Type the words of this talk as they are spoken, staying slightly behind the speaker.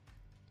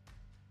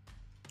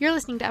You're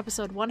listening to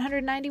episode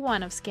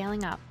 191 of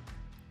Scaling Up.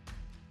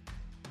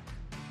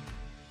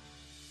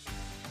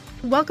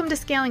 Welcome to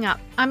Scaling Up.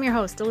 I'm your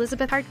host,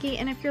 Elizabeth Hartke,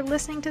 and if you're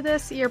listening to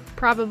this, you're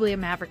probably a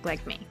maverick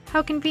like me.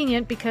 How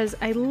convenient, because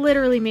I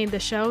literally made the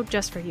show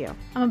just for you.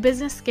 I'm a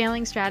business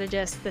scaling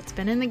strategist that's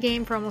been in the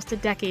game for almost a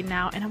decade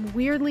now, and I'm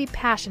weirdly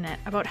passionate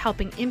about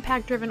helping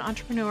impact-driven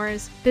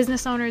entrepreneurs,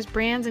 business owners,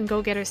 brands, and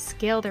go-getters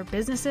scale their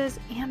businesses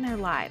and their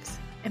lives.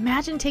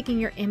 Imagine taking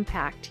your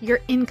impact, your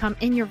income,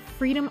 and your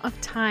freedom of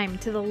time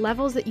to the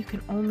levels that you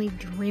can only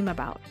dream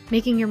about.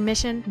 Making your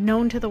mission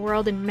known to the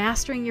world and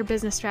mastering your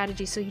business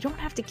strategy so you don't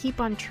have to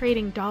keep on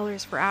trading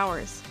dollars for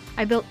hours.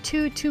 I built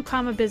two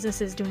comma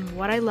businesses doing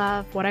what I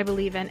love, what I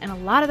believe in, and a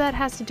lot of that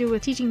has to do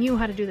with teaching you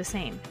how to do the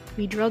same.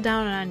 We drill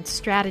down on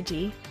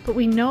strategy, but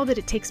we know that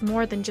it takes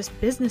more than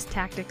just business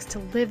tactics to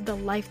live the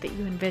life that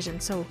you envision.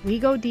 So we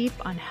go deep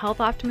on health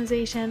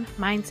optimization,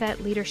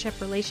 mindset, leadership,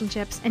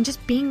 relationships, and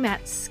just being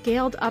that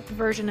scaled up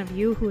version of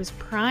you who is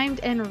primed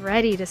and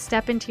ready to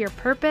step into your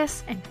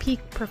purpose and peak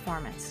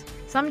performance.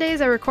 Some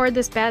days I record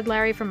this bad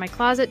Larry from my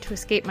closet to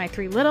escape my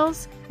three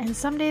littles, and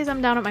some days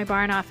I'm down at my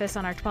barn office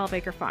on our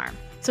 12-acre farm.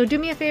 So do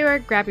me a favor,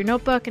 grab your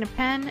notebook and a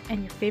pen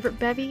and your favorite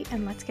bevy,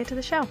 and let's get to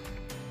the show.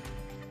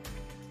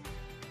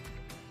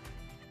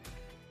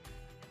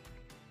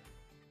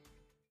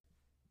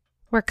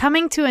 We're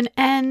coming to an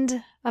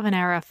end of an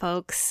era,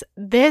 folks.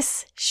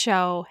 This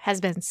show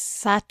has been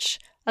such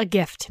a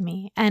gift to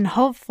me, and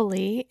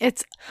hopefully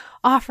it's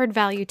offered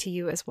value to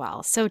you as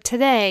well. So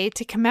today,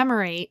 to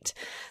commemorate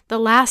the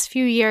last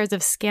few years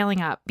of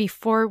scaling up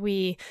before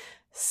we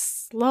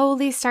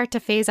slowly start to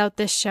phase out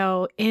this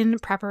show in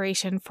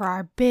preparation for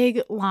our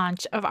big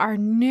launch of our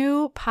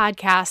new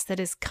podcast that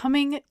is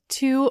coming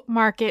to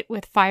market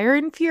with fire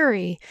and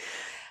fury,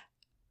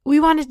 we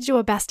wanted to do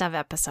a best of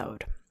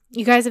episode.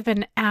 You guys have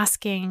been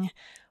asking,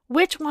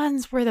 which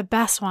ones were the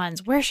best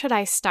ones? Where should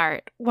I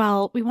start?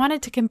 Well, we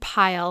wanted to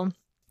compile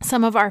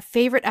some of our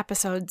favorite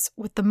episodes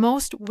with the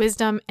most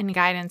wisdom and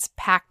guidance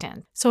packed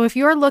in. So if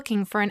you're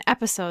looking for an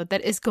episode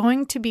that is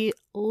going to be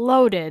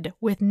loaded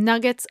with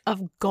nuggets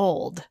of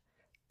gold,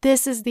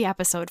 this is the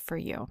episode for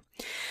you.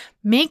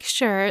 Make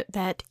sure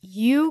that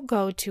you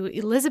go to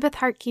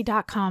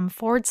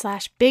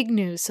elizabethhartke.com/big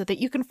news so that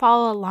you can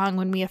follow along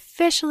when we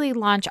officially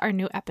launch our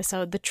new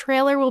episode. The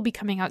trailer will be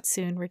coming out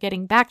soon. We're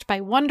getting backed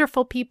by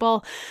wonderful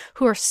people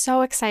who are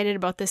so excited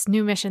about this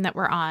new mission that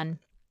we're on.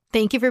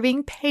 Thank you for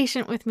being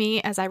patient with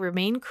me as I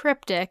remain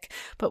cryptic,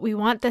 but we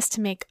want this to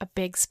make a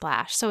big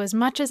splash. So as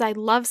much as I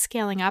love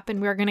scaling up,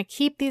 and we're going to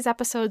keep these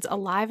episodes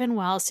alive and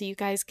well so you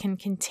guys can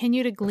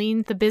continue to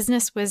glean the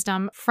business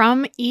wisdom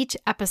from each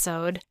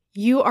episode,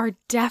 you are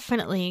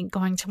definitely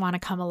going to want to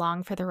come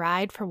along for the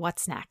ride for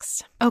what's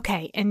next.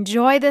 Okay,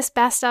 enjoy this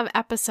best of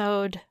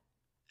episode.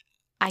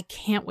 I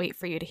can't wait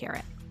for you to hear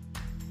it.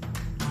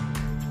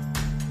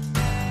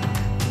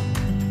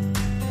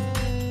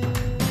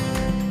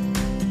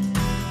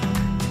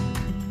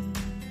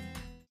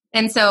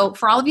 And so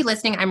for all of you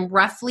listening, I'm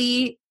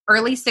roughly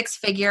early six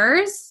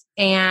figures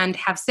and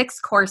have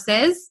 6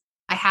 courses.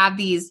 I have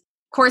these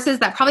courses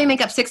that probably make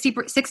up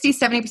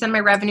 70% of my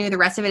revenue. The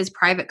rest of it is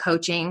private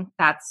coaching.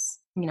 That's,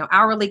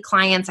 hourly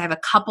clients. I have a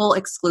couple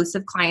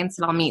exclusive clients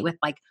that I'll meet with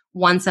like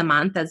once a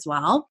month as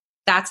well.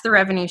 That's the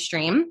revenue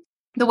stream.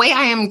 The way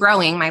I am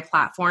growing my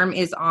platform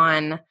is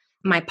on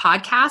my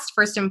podcast,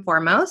 first and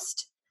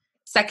foremost.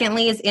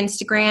 Secondly is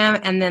Instagram.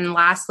 And then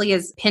lastly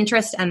is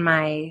Pinterest and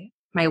my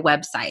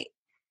website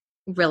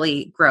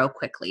really grow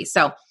quickly.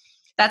 So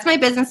that's my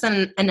business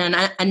in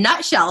a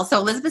nutshell. So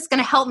Elizabeth's going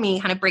to help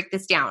me kind of break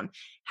this down.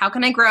 How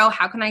can I grow?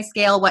 How can I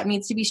scale? What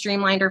needs to be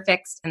streamlined or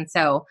fixed? And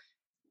so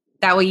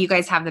that way you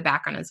guys have the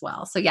background as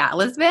well. So yeah,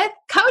 Elizabeth,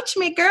 coach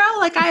me, girl.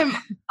 Like I'm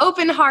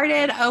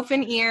open-hearted,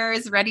 open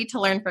ears, ready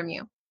to learn from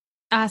you.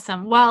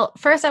 Awesome. Well,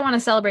 first, I want to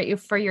celebrate you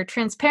for your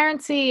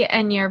transparency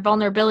and your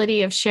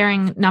vulnerability of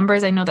sharing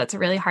numbers. I know that's a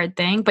really hard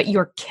thing, but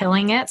you're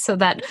killing it. So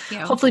that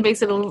hopefully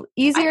makes it a little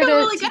easier. I feel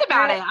really good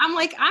about it. I'm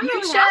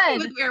really happy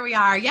with where we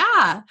are.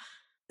 Yeah.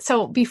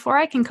 So before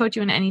I can coach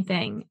you in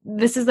anything,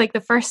 this is like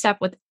the first step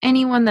with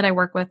anyone that I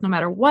work with, no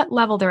matter what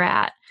level they're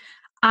at.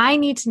 I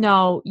need to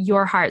know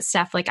your heart,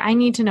 Steph. Like I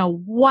need to know,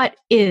 what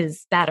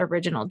is that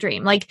original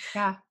dream? Like,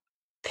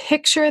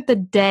 picture the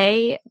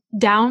day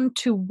down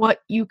to what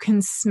you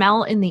can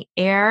smell in the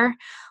air,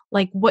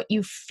 like what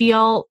you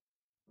feel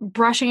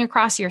brushing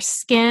across your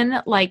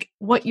skin, like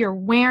what you're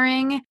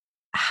wearing,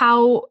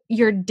 how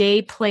your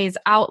day plays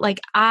out. Like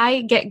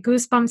I get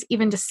goosebumps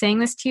even just saying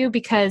this to you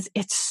because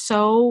I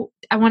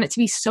want it to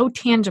be so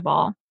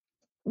tangible.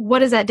 What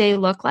does that day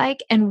look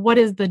like? And what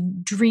is the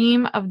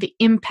dream of the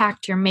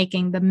impact you're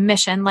making, the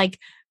mission? Like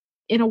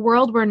in a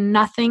world where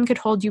nothing could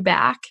hold you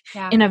back,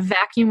 in a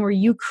vacuum where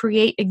you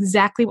create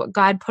exactly what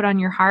God put on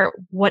your heart,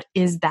 what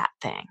is that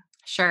thing?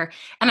 Sure.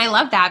 And I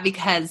love that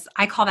because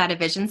I call that a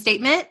vision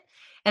statement.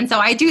 And so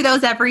I do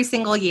those every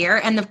single year.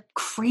 And the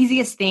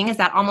craziest thing is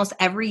that almost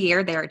every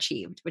year they're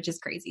achieved, which is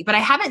crazy. But I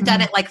haven't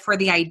done it like for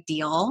the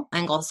ideal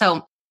angle.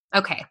 So,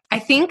 okay. I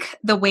think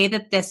the way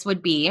that this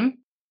would be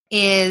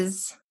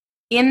is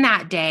in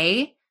that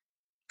day,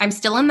 I'm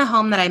still in the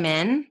home that I'm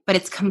in, but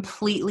it's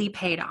completely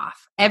paid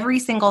off. Every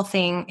single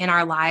thing in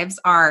our lives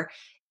are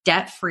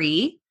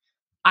debt-free.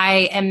 I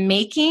am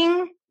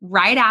making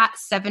right at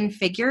 7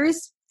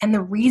 figures. And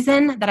the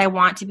reason that I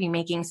want to be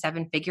making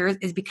 7 figures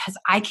is because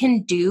I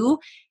can do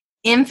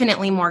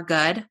infinitely more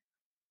good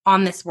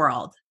on this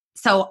world.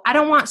 So I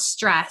don't want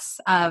stress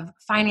of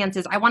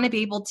finances. I want to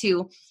be able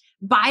to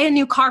buy a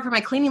new car for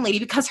my cleaning lady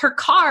because her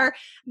car,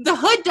 the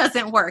hood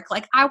doesn't work.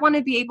 Like, I want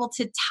to be able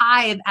to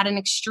tithe at an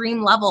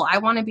extreme level. I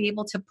want to be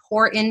able to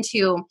pour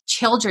into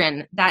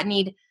children that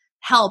need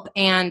help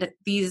and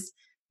these,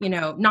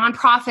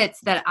 nonprofits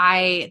that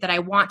I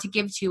want to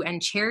give to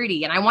and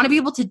charity. And I want to be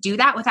able to do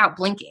that without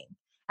blinking.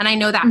 And I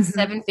know that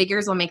 7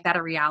 figures will make that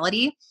a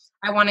reality.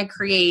 I want to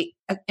create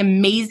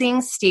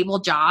amazing, stable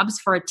jobs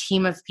for a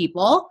team of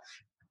people.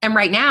 And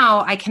right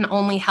now I can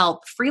only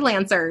help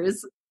freelancers,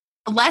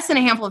 less than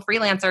a handful of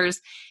freelancers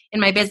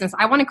in my business.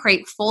 I want to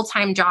create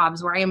full-time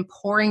jobs where I am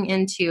pouring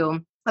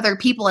into other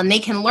people and they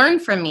can learn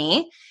from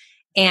me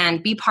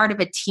and be part of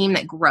a team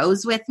that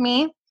grows with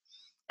me.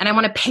 And I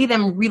want to pay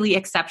them really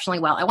exceptionally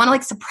well. I want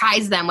to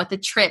surprise them with a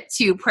trip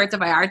to Puerto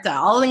Vallarta,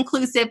 all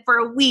inclusive for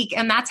a week.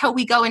 And that's how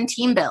we go and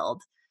team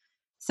build.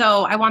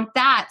 So I want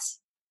that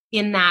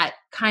in that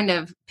kind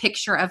of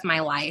picture of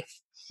my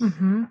life.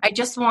 I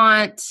just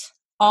want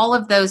all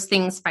of those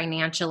things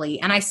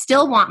financially. And I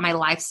still want my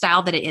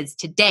lifestyle that it is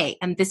today.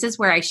 And this is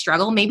where I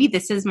struggle. Maybe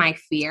this is my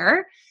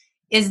fear,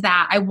 is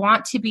that I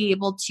want to be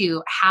able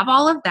to have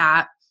all of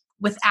that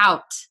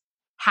without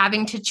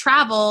having to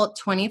travel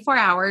 24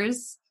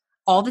 hours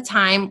all the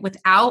time,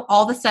 without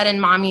all of a sudden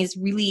mommy's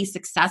really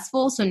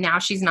successful, so now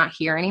she's not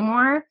here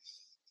anymore,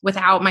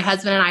 without my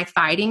husband and I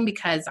fighting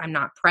because I'm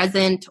not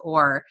present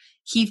or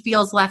he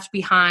feels left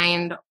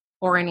behind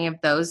or any of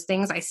those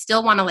things. I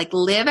still want to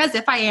live as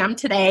if I am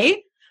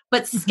today,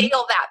 but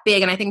scale that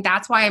big. And I think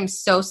that's why I'm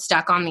so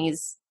stuck on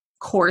these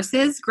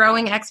courses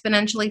growing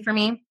exponentially for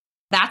me.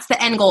 That's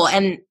the end goal.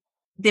 And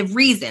the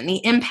reason,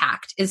 the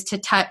impact is to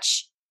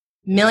touch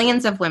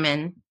millions of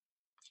women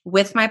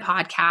with my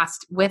podcast,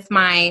 with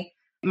my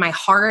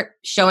heart,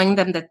 showing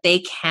them that they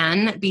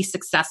can be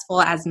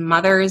successful as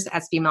mothers,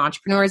 as female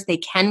entrepreneurs. They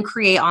can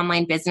create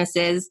online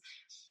businesses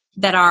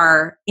that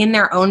are in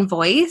their own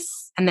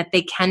voice and that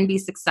they can be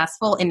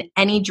successful in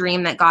any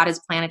dream that God has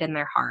planted in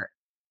their heart.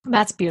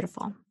 That's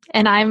beautiful.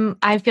 And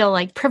I feel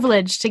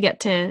privileged to get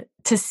to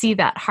see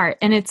that heart.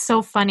 And it's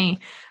so funny.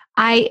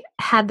 I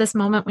had this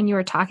moment when you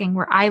were talking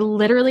where I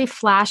literally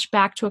flashed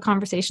back to a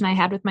conversation I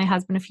had with my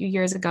husband a few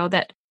years ago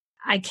that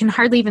I can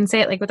hardly even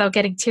say it without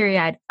getting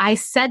teary-eyed. I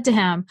said to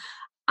him,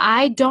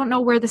 I don't know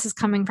where this is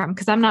coming from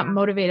because I'm not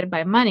motivated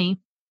by money.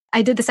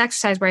 I did this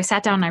exercise where I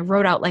sat down and I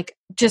wrote out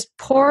just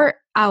pour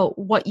out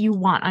what you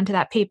want onto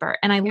that paper.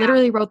 And I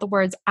literally wrote the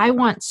words, I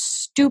want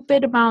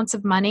stupid amounts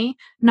of money,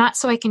 not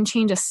so I can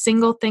change a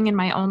single thing in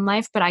my own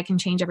life, but I can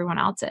change everyone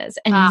else's.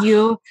 And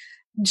you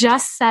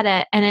just said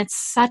it. And it's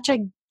such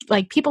a,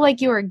 people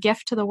like you are a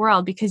gift to the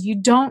world because you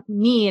don't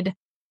need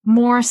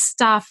more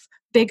stuff,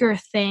 bigger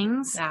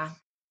things. Yeah.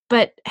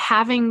 But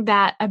having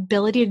that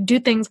ability to do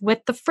things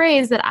with the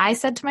phrase that I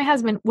said to my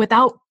husband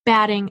without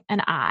batting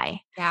an eye.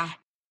 Yeah.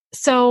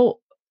 So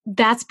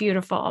that's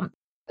beautiful.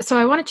 So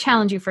I want to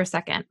challenge you for a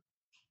second.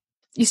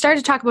 You started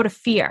to talk about a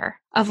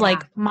fear of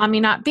mommy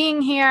not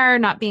being here,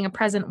 not being a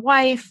present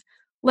wife.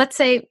 Let's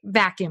say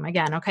vacuum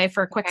again, okay,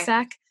 for a quick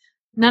sec.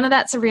 None of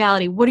that's a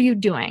reality. What are you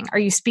doing? Are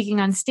you speaking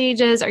on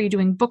stages? Are you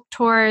doing book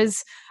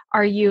tours?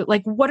 Are you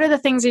what are the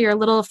things that you're a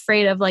little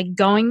afraid of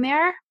going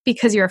there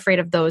because you're afraid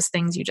of those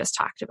things you just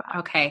talked about?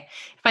 Okay.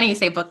 Funny you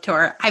say book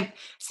tour.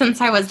 Since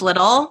I was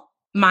little,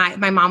 my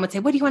mom would say,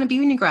 what do you want to be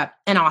when you grow up?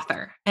 An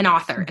author.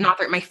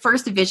 My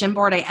first vision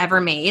board I ever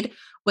made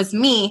was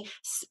me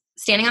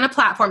standing on a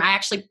platform. I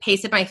actually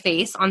pasted my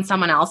face on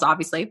someone else,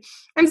 obviously.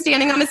 I'm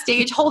standing on a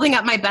stage holding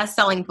up my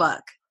best-selling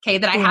book,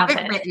 that I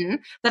haven't written,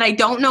 that I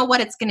don't know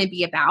what it's going to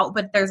be about,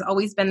 but there's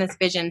always been this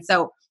vision.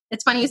 So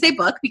it's funny you say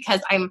book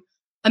because I'm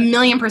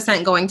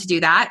 1,000,000% going to do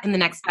that in the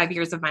next 5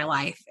 years of my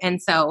life.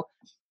 And so,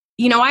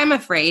 I'm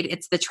afraid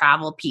it's the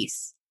travel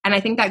piece. And I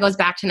think that goes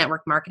back to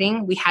network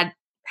marketing. We had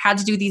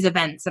to do these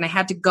events and I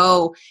had to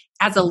go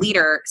as a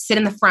leader, sit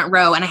in the front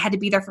row, and I had to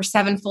be there for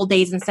 7 full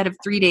days instead of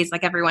 3 days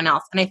like everyone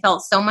else. And I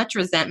felt so much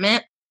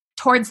resentment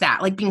towards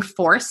that, being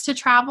forced to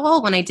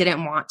travel when I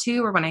didn't want to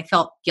or when I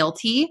felt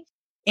guilty.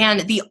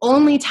 And the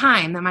only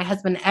time that my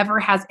husband ever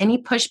has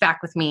any pushback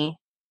with me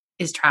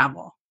is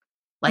travel.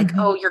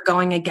 Oh, you're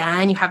going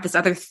again. You have this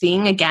other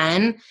thing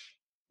again.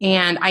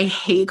 And I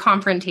hate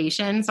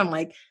confrontation. So I'm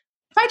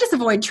if I just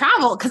avoid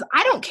travel, because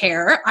I don't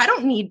care. I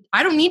don't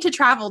need to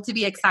travel to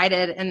be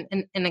excited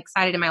and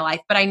excited in my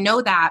life. But I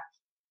know that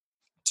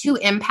to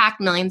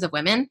impact millions of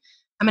women,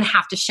 I'm going to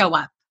have to show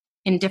up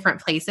in different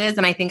places.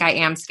 And I think I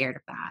am scared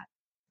of that.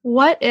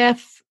 What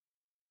if,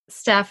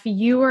 Steph,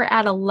 you were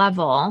at a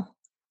level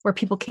where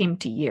people came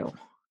to you?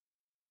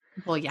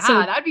 Well, yeah,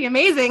 that'd be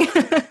amazing.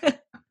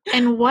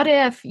 And what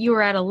if you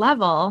were at a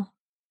level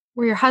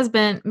where your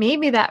husband,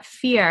 maybe that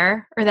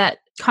fear or that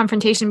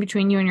confrontation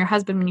between you and your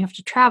husband when you have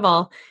to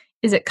travel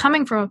is it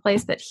coming from a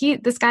place that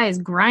this guy is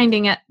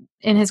grinding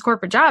in his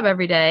corporate job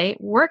every day,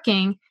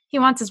 working, he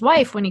wants his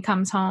wife when he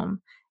comes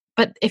home.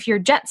 But if you're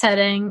jet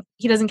setting,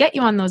 he doesn't get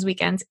you on those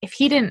weekends. If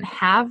he didn't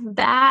have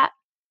that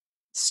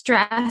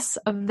stress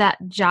of that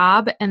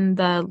job and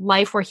the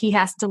life where he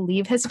has to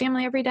leave his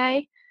family every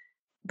day,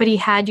 but he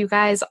had you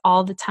guys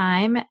all the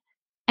time,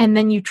 and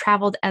then you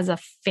traveled as a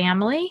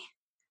family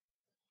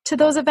to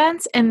those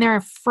events and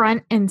they're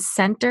front and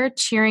center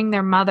cheering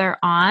their mother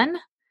on,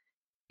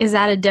 is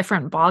that a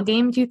different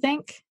ballgame, do you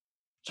think?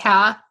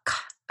 Yeah.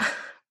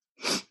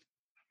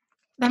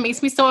 That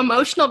makes me so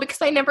emotional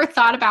because I never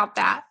thought about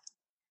that.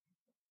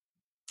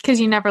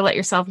 Because you never let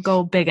yourself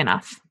go big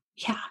enough.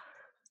 Yeah.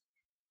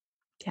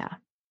 Yeah.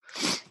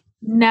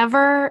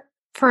 Never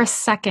for a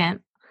second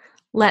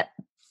let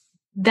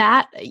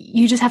that,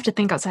 you just have to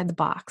think outside the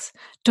box.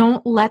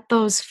 Don't let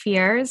those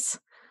fears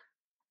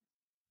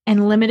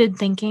and limited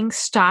thinking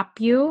stop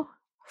you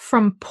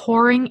from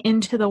pouring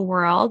into the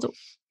world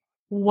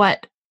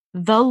what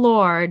the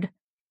Lord,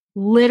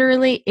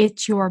 literally,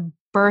 it's your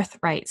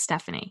birthright,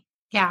 Stephanie.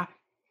 Yeah.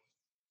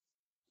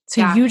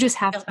 So you just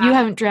you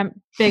haven't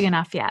dreamt big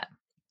enough yet.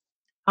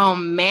 Oh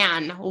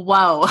man.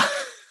 Whoa.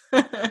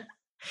 I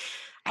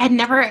had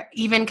never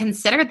even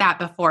considered that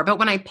before, but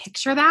when I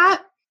picture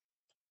that,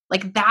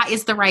 like that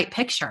is the right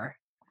picture,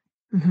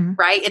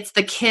 right? It's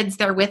the kids,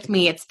 they're with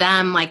me. It's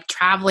them like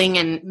traveling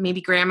and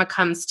maybe grandma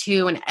comes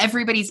too and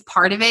everybody's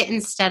part of it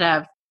instead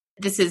of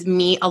this is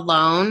me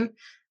alone,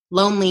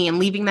 lonely and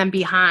leaving them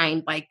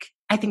behind. Like,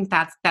 I think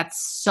that's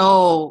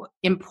so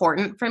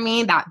important for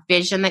me, that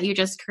vision that you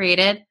just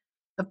created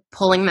of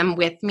pulling them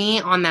with me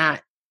on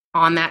that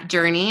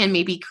journey and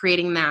maybe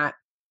creating that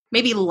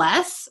maybe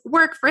less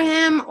work for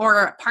him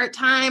or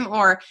part-time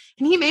and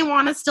he may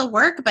want to still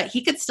work, but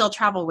he could still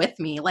travel with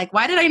me. Like,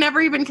 why did I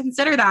never even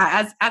consider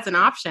that as an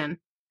option?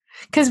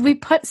 Because we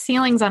put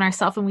ceilings on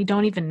ourselves and we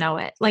don't even know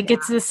it. Like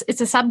it's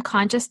a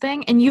subconscious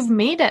thing and you've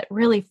made it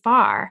really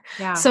far.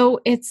 Yeah. So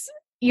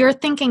you're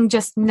thinking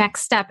just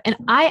next step. And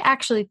I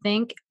actually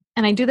think,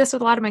 and I do this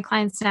with a lot of my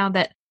clients now,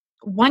 that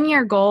 1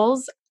 year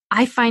goals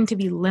I find to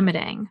be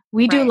limiting.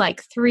 We do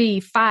like 3,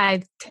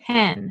 5,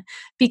 10,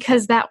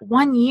 because that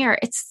 1 year,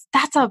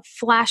 that's a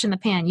flash in the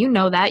pan. You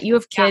know that. You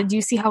have kids.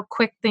 You see how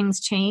quick things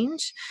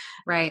change.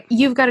 Right.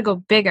 You've got to go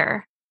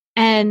bigger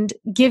and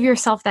give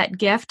yourself that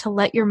gift to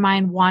let your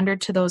mind wander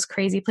to those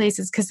crazy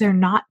places because they're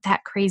not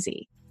that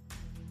crazy.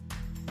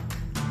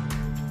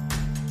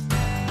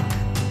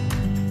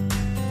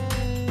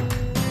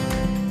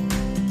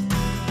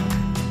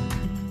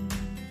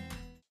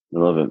 I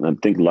love it. I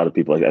think a lot of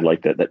people, I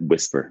like that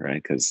whisper,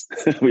 right? Because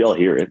we all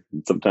hear it.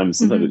 And sometimes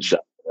it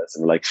shocks us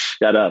and we're like,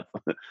 shut up.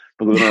 But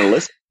we don't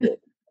listen.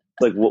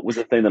 Like, what was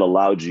the thing that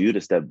allowed you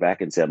to step back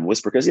and say, I'm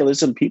whisper? Because there's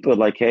some people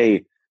like,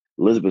 hey,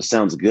 Elizabeth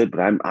sounds good, but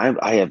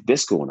I have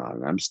this going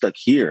on. I'm stuck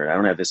here. I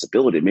don't have this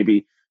ability.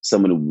 Maybe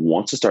someone who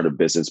wants to start a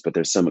business, but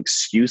there's some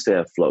excuse they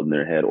have floating in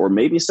their head. Or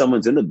maybe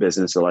someone's in the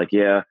business. They're like,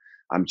 yeah,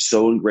 I'm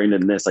so ingrained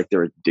in this, like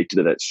they're addicted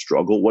to that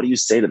struggle. What do you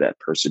say to that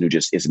person who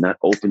just is not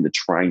open to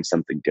trying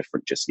something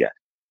different just yet?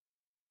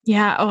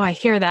 Yeah. Oh, I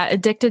hear that.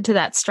 Addicted to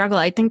that struggle.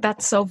 I think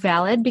that's so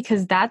valid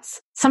because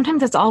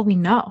sometimes that's all we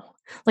know.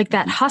 Like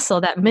that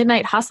hustle, that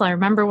midnight hustle. I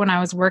remember when I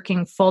was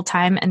working full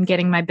time and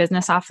getting my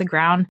business off the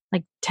ground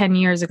like 10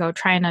 years ago,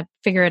 trying to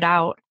figure it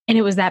out. And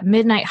it was that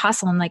midnight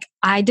hustle. And like,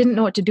 I didn't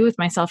know what to do with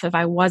myself if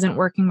I wasn't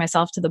working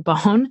myself to the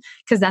bone,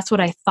 because that's what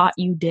I thought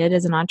you did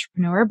as an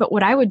entrepreneur. But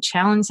what I would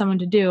challenge someone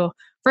to do,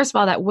 first of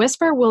all, that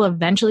whisper will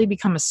eventually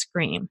become a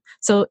scream.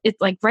 So it's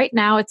like right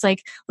now, it's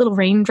like little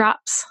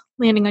raindrops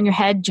landing on your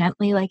head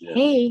gently, like,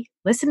 hey,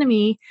 listen to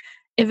me.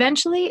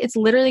 Eventually, it's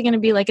literally going to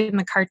be like in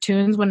the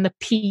cartoons when the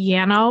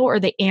piano or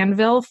the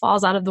anvil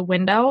falls out of the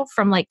window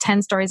from like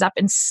 10 stories up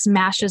and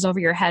smashes over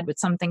your head with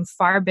something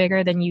far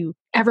bigger than you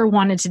ever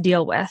wanted to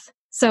deal with.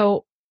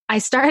 So I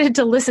started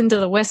to listen to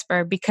the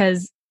whisper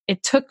because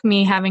it took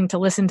me having to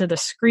listen to the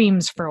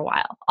screams for a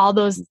while. All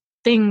those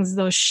things,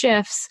 those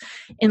shifts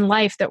in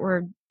life that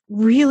were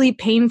really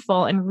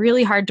painful and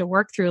really hard to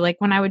work through. Like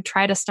when I would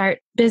try to start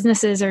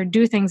businesses or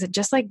do things that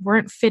just like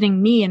weren't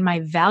fitting me and my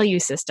value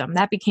system,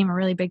 that became a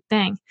really big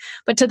thing.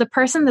 But to the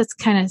person that's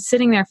kind of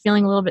sitting there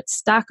feeling a little bit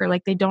stuck or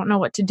like they don't know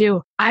what to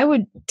do, I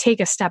would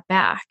take a step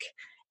back.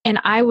 And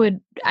I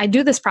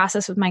do this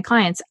process with my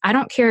clients. I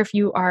don't care if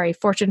you are a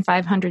Fortune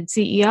 500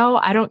 CEO.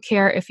 I don't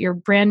care if you're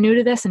brand new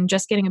to this and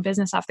just getting a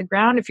business off the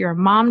ground. If you're a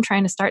mom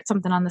trying to start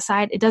something on the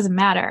side, it doesn't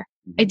matter.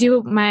 I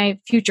do my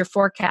future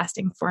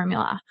forecasting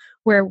formula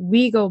where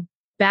we go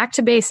back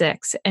to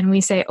basics and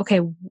we say, okay,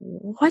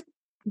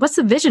 what's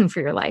the vision for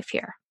your life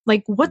here?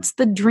 Like, what's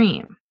the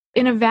dream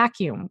in a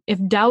vacuum?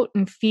 If doubt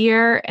and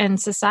fear and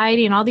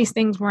society and all these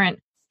things weren't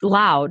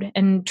loud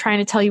and trying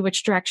to tell you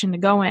which direction to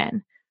go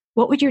in,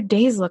 what would your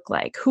days look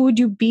like? Who would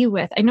you be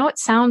with? I know it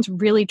sounds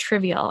really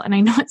trivial and I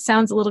know it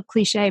sounds a little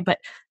cliche, but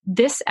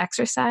this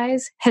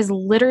exercise has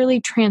literally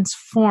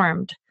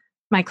transformed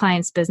my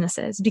clients'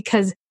 businesses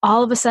because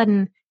all of a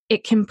sudden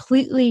it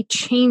completely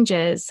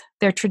changes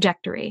their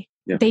trajectory.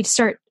 Yeah. They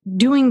start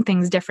doing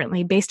things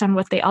differently based on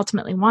what they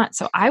ultimately want.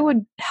 So I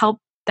would help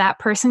that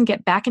person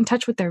get back in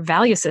touch with their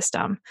value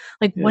system.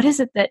 Like, what is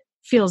it that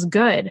feels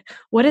good?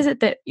 What is it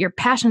that your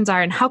passions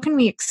are? And how can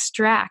we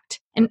extract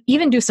and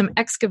even do some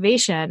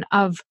excavation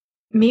of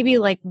maybe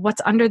like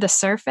what's under the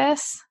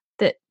surface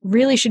that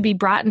really should be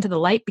brought into the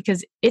light,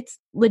 because it's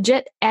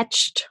legit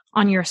etched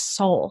on your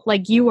soul.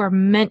 Like, you are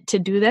meant to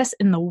do this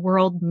and the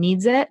world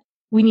needs it.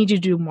 We need you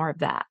to do more of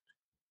that.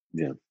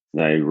 Yeah,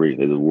 I agree.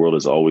 The world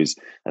is always,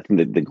 I think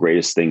that the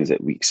greatest things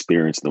that we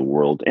experience in the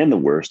world and the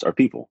worst are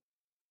people,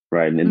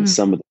 right? And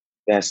some of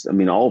the best, I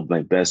mean, all of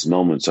my best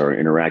moments are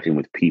interacting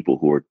with people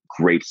who are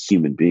great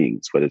human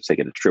beings, whether it's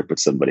taking a trip with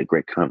somebody,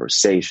 great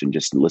conversation,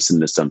 just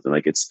listening to something.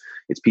 Like it's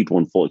people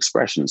in full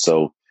expression.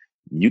 So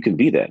you can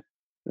be that.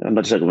 I'm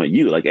not just talking about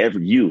you, like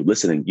every you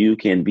listening, you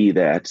can be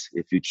that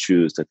if you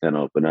choose to kind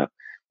of open up.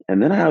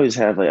 And then I always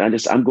have like,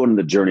 I'm going on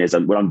the journey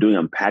what I'm doing,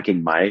 I'm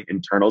packing my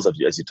internals as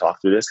you talk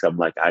through this. I'm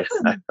like, I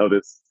know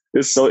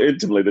this so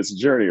intimately, this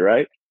journey,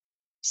 right?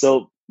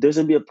 So there's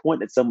going to be a point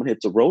that someone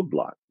hits a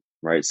roadblock,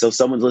 right? So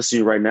someone's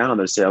listening right now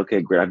and they say,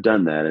 okay, great, I've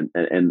done that.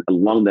 And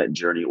along that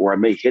journey, or I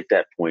may hit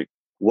that point.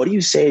 What do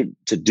you say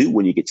to do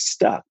when you get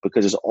stuck?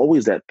 Because there's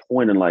always that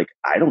point in like,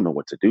 I don't know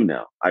what to do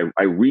now. I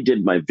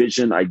redid my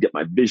vision. I get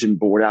my vision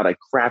board out. I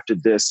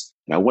crafted this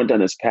and I went down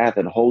this path,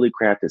 and holy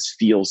crap, this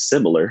feels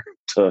similar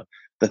to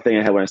the thing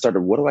I had when I started.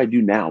 What do I do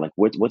now? Like,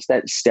 what's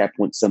that step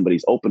when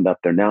somebody's opened up,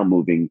 they're now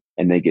moving,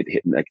 and they get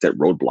hit like that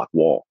roadblock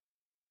wall?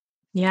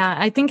 Yeah,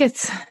 I think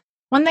it's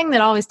one thing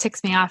that always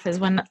ticks me off is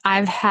when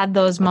I've had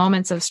those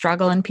moments of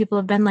struggle and people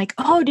have been like,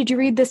 oh, did you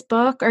read this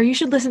book? Or you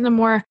should listen to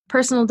more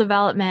personal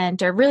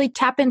development, or really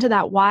tap into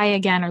that why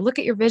again, or look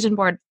at your vision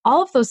board.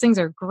 All of those things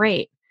are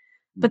great,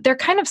 but they're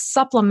kind of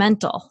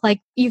supplemental. Like,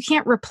 you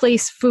can't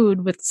replace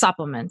food with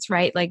supplements,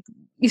 right? Like,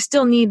 you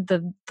still need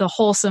the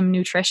wholesome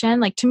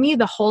nutrition. Like, to me,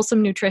 the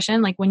wholesome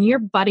nutrition, like when you're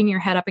butting your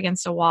head up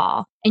against a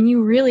wall and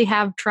you really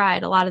have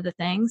tried a lot of the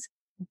things,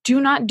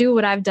 do not do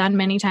what I've done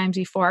many times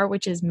before,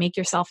 which is make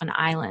yourself an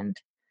island.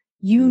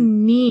 You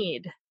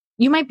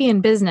might be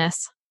in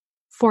business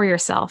for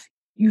yourself.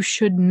 You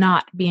should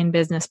not be in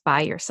business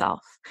by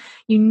yourself.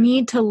 You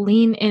need to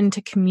lean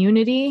into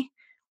community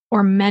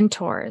or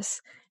mentors.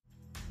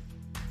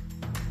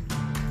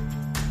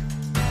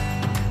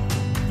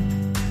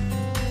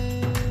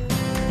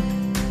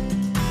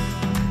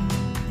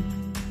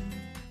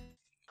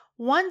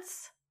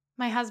 Once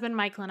my husband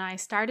Michael and I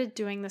started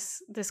doing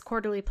this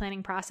quarterly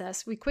planning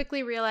process, we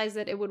quickly realized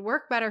that it would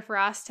work better for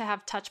us to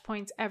have touch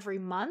points every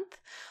month.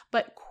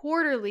 But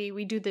quarterly,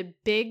 we do the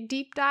big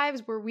deep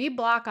dives where we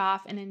block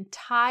off an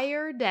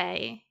entire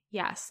day,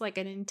 yes, like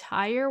an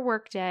entire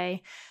work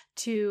day,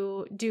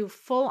 to do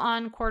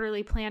full-on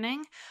quarterly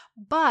planning.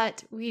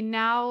 But we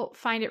now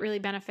find it really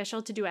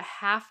beneficial to do a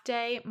half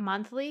day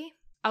monthly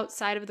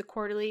outside of the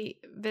quarterly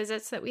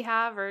visits that we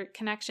have or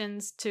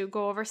connections to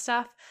go over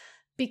stuff,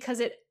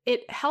 because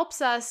it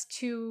helps us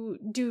to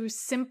do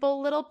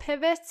simple little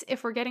pivots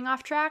if we're getting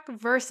off track,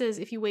 versus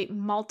if you wait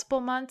multiple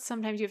months,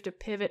 sometimes you have to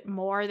pivot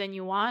more than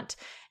you want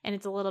and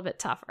it's a little bit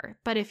tougher.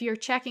 But if you're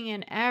checking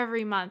in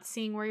every month,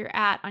 seeing where you're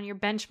at on your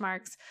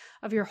benchmarks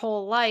of your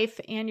whole life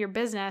and your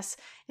business,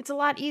 it's a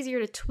lot easier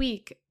to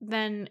tweak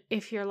than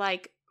if you're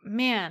like,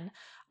 man,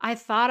 I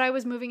thought I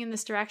was moving in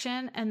this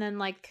direction, and then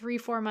like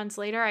 3-4 months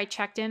later, I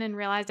checked in and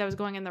realized I was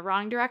going in the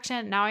wrong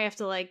direction. Now I have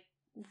to like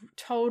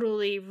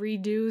totally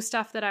redo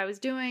stuff that I was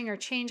doing or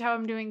change how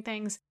I'm doing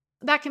things.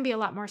 That can be a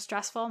lot more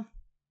stressful.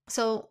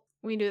 So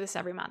we do this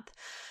every month.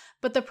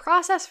 But the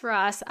process for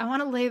us, I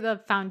want to lay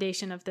the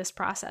foundation of this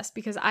process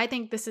because I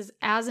think this is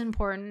as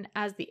important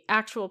as the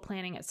actual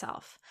planning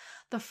itself.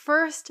 The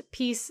first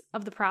piece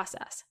of the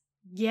process,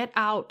 get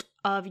out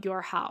of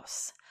your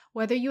house.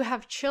 Whether you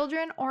have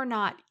children or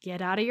not,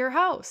 get out of your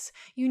house.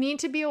 You need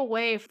to be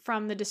away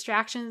from the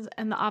distractions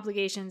and the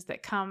obligations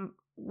that come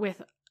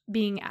with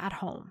being at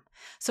home.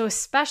 So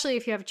especially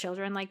if you have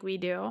children like we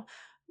do,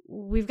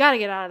 we've got to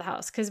get out of the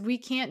house because we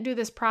can't do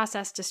this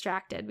process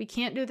distracted. We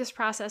can't do this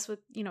process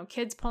with,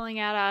 kids pulling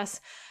at us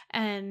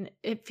and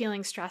it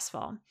feeling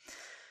stressful.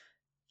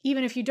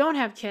 Even if you don't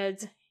have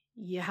kids,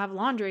 you have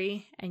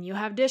laundry and you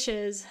have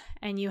dishes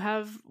and you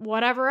have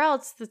whatever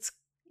else that's,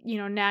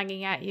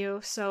 nagging at you.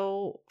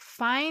 So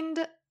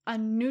find a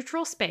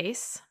neutral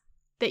space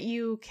that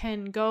you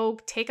can go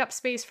take up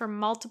space for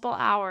multiple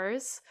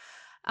hours.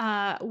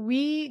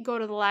 We go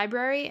to the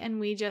library and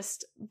we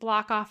just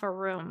block off a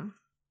room,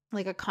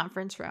 like a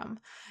conference room.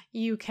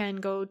 You can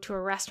go to a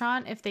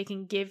restaurant if they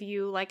can give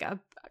you like a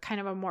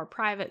kind of a more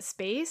private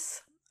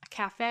space, a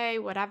cafe,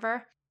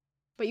 whatever.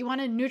 But you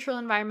want a neutral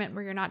environment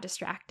where you're not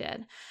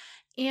distracted.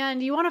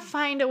 And you want to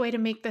find a way to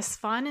make this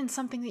fun and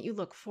something that you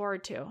look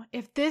forward to.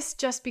 If this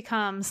just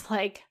becomes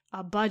like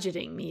a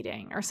budgeting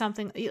meeting or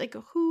something, like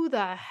who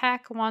the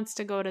heck wants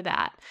to go to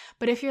that?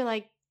 But if you're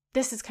like,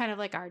 this is kind of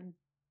like our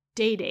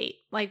day date,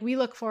 like we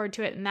look forward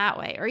to it in that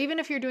way. Or even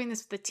if you're doing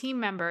this with a team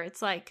member,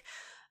 it's like,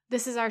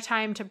 this is our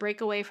time to break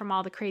away from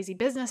all the crazy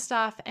business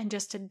stuff and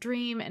just to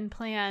dream and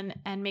plan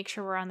and make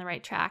sure we're on the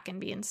right track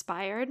and be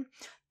inspired.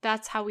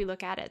 That's how we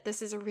look at it.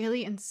 This is a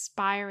really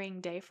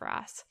inspiring day for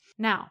us.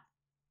 Now,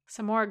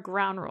 some more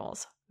ground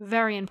rules.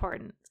 Very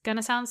important. It's going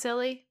to sound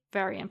silly.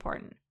 Very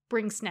important.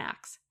 Bring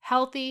snacks.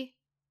 Healthy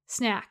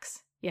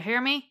snacks. You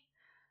hear me?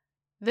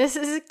 This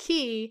is a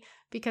key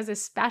because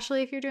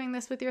especially if you're doing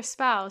this with your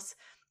spouse,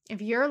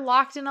 if you're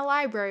locked in a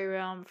library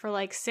room for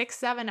like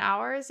 6-7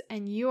 hours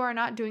and you are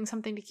not doing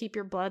something to keep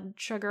your blood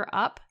sugar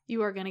up,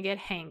 you are going to get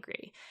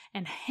hangry.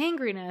 And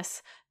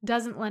hangriness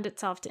doesn't lend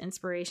itself to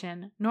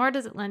inspiration, nor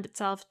does it lend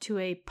itself to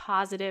a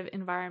positive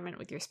environment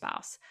with your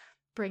spouse.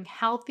 Bring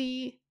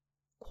healthy,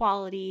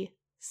 quality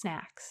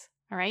snacks,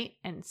 all right?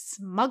 And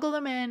smuggle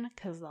them in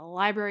because the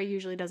library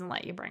usually doesn't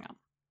let you bring them.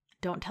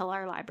 Don't tell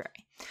our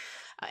library.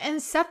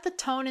 And set the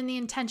tone and the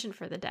intention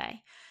for the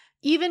day.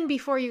 Even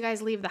before you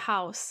guys leave the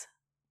house,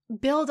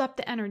 build up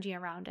the energy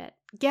around it.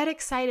 Get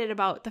excited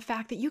about the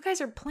fact that you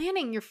guys are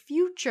planning your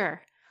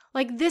future.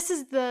 Like this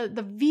is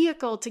the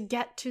vehicle to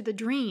get to the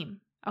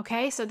dream.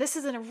 Okay, so this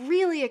is a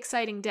really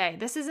exciting day.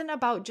 This isn't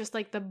about just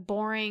like the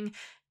boring,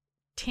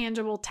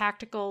 tangible,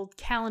 tactical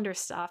calendar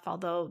stuff,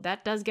 although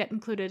that does get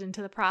included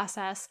into the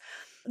process.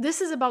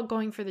 This is about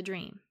going for the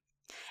dream.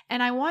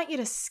 And I want you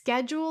to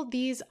schedule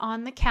these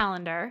on the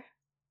calendar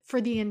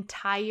for the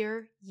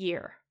entire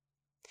year.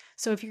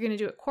 So if you're going to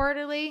do it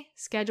quarterly,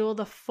 schedule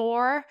the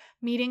 4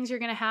 meetings you're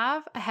going to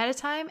have ahead of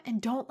time and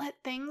don't let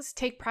things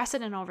take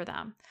precedent over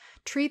them.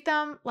 Treat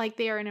them like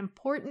they are an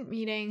important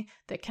meeting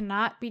that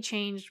cannot be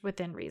changed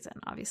within reason.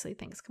 Obviously,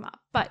 things come up,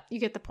 but you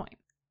get the point.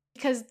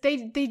 Because they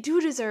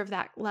do deserve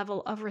that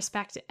level of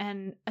respect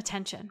and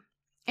attention.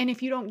 And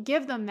if you don't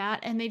give them that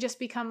and they just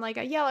become like,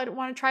 yeah, I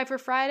want to try for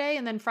Friday,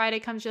 and then Friday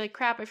comes, you're like,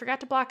 crap, I forgot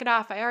to block it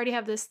off. I already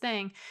have this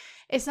thing.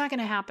 It's not going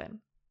to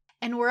happen.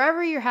 And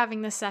wherever you're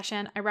having this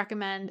session, I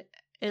recommend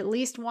at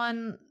least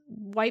one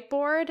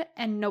whiteboard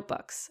and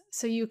notebooks.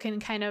 So you can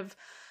kind of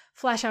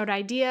flesh out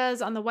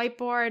ideas on the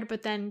whiteboard,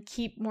 but then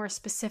keep more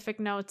specific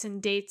notes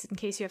and dates in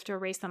case you have to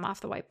erase them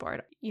off the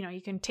whiteboard. You know,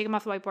 you can take them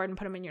off the whiteboard and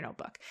put them in your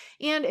notebook.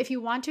 And if you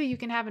want to, you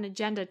can have an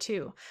agenda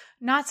too.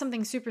 Not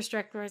something super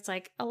strict where it's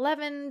like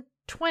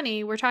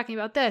 11:20, we're talking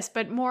about this,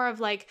 but more of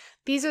like,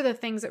 these are the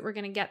things that we're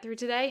going to get through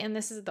today. And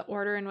this is the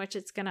order in which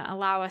it's going to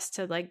allow us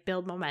to like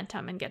build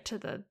momentum and get to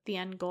the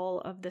end goal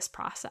of this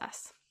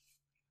process.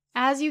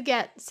 As you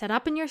get set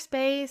up in your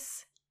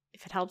space,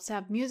 if it helps to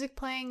have music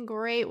playing,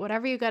 great,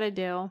 whatever you got to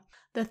do.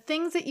 The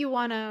things that you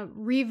want to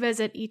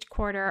revisit each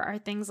quarter are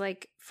things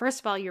like,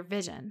 first of all, your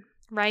vision,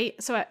 right?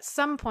 So at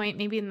some point,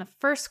 maybe in the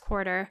first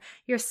quarter,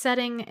 you're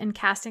setting and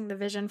casting the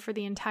vision for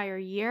the entire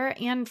year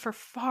and for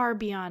far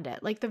beyond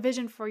it, like the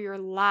vision for your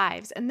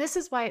lives. And this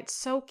is why it's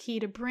so key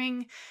to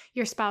bring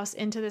your spouse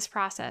into this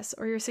process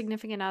or your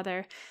significant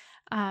other,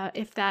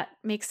 if that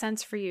makes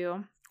sense for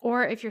you.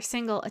 Or if you're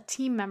single, a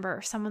team member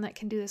or someone that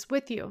can do this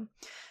with you.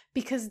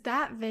 Because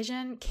that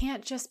vision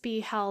can't just be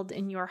held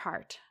in your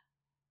heart,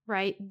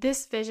 right?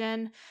 This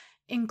vision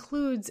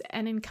includes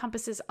and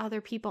encompasses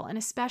other people. And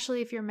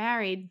especially if you're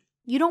married,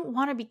 you don't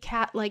want to be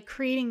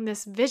creating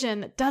this vision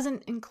that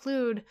doesn't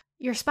include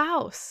your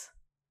spouse.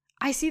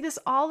 I see this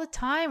all the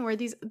time where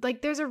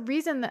there's a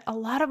reason that a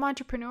lot of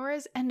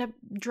entrepreneurs end up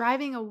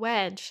driving a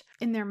wedge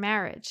in their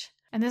marriage.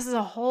 And this is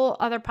a whole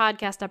other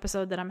podcast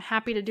episode that I'm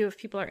happy to do if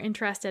people are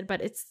interested, but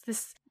it's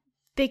this,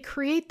 they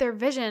create their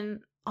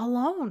vision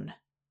alone.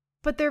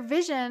 But their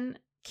vision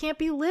can't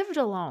be lived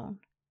alone.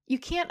 You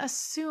can't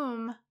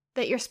assume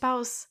that your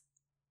spouse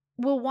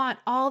will want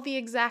all the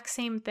exact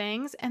same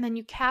things, and then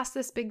you cast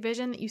this big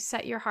vision that you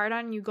set your heart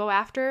on and you go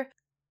after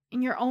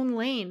in your own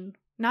lane,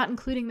 not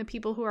including the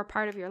people who are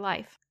part of your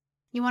life.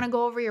 You want to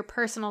go over your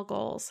personal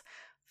goals,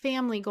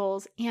 family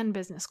goals, and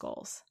business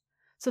goals.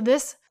 So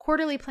this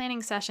quarterly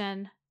planning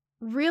session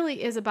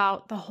really is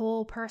about the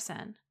whole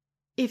person.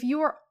 If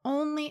you are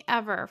only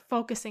ever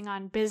focusing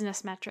on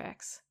business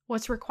metrics,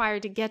 what's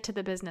required to get to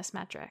the business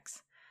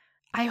metrics,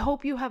 I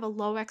hope you have a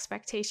low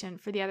expectation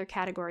for the other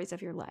categories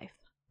of your life.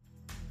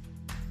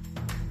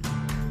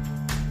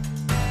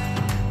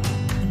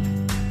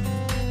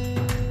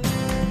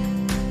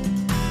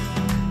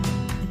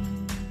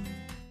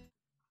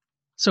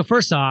 So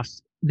first off,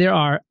 there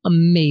are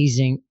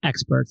amazing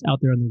experts out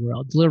there in the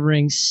world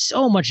delivering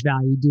so much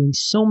value, doing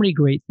so many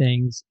great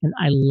things, and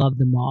I love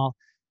them all.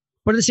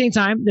 But at the same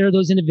time, there are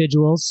those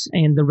individuals,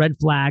 and the red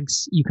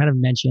flags you kind of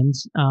mentioned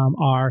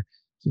are,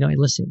 hey,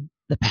 listen,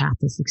 the path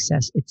to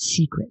success, it's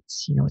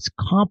secrets, it's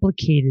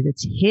complicated,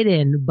 it's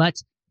hidden,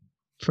 but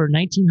for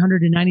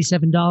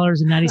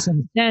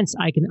 $1,997.97,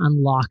 I can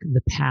unlock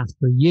the path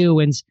for you.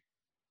 And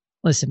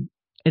listen,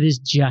 it is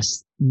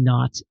just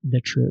not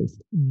the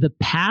truth. The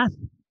path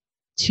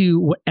to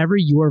whatever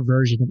your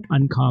version of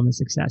uncommon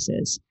success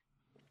is,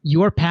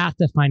 your path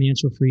to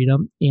financial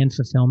freedom and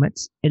fulfillment,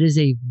 it is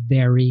a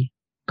very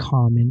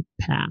common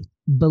path.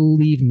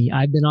 Believe me,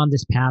 I've been on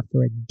this path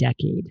for a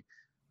decade.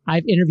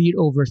 I've interviewed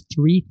over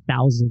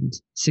 3,000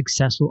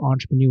 successful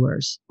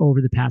entrepreneurs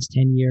over the past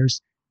 10 years.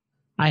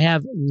 I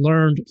have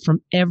learned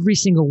from every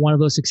single one of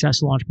those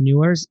successful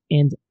entrepreneurs,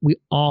 and we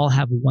all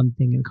have one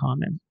thing in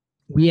common.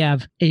 we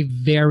have a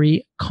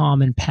very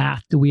common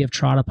path that we have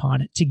trod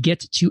upon to get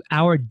to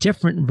our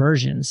different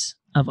versions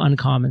of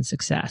uncommon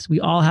success. We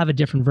all have a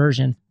different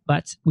version,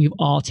 but we've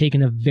all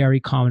taken a very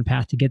common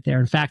path to get there.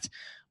 In fact,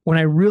 when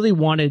I really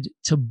wanted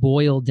to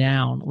boil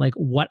down like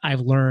what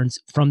I've learned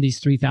from these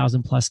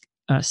 3,000 plus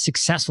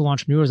successful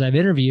entrepreneurs I've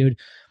interviewed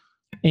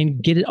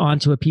and get it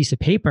onto a piece of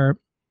paper,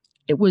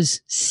 it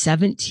was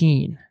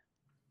 17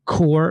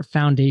 core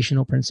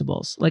foundational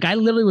principles. Like I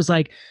literally was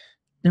like,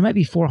 there might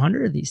be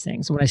 400 of these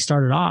things when I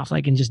started off,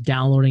 like in just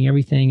downloading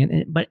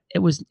everything. But it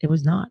was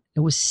not. It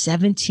was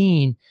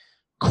 17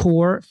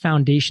 core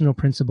foundational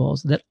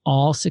principles that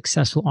all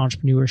successful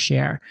entrepreneurs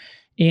share.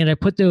 And I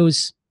put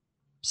those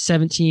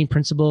 17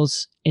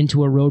 principles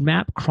into a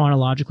roadmap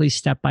chronologically,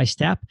 step by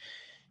step.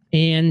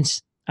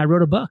 And I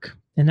wrote a book,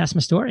 and that's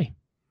my story.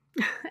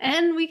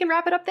 And we can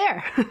wrap it up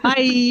there.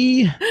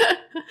 Bye.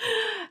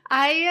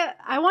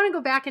 I want to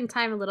go back in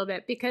time a little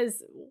bit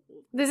because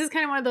this is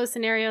kind of one of those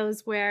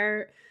scenarios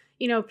where,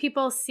 you know,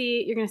 people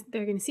see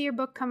they're going to see your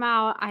book come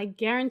out. I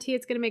guarantee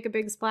it's going to make a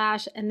big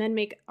splash and then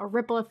make a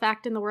ripple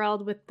effect in the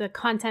world with the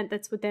content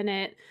that's within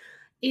it.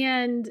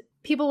 And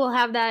people will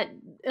have that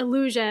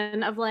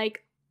illusion of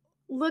like,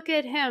 look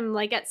at him.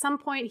 Like at some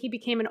point he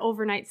became an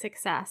overnight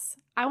success.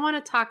 I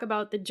want to talk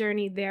about the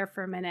journey there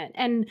for a minute.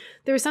 And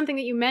there was something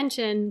that you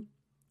mentioned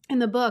in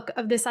the book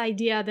of this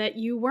idea that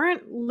you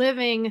weren't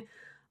living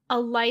a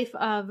life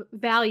of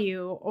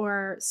value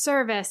or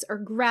service or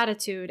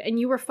gratitude, and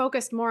you were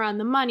focused more on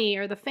the money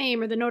or the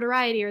fame or the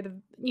notoriety or the,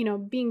 you know,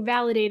 being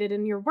validated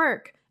in your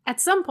work.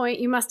 At some point,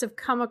 you must have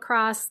come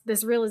across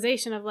this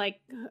realization of like,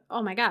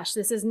 oh my gosh,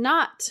 this is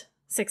not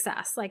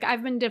success. Like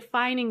I've been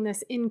defining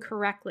this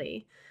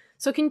incorrectly.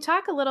 So can you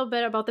talk a little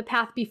bit about the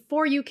path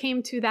before you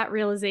came to that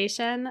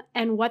realization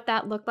and what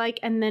that looked like,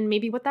 and then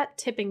maybe what that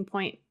tipping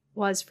point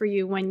was for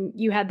you when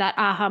you had that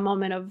aha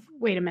moment of,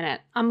 wait a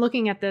minute, I'm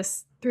looking at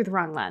this through the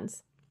wrong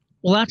lens?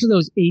 Well, after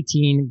those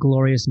 18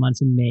 glorious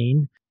months in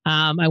Maine,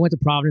 I went to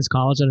Providence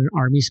College on an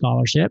Army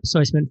scholarship. So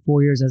I spent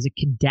 4 years as a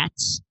cadet,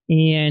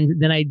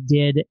 and then I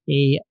did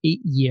a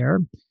 8-year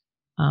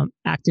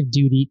active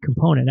duty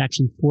component.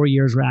 Actually, 4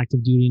 years were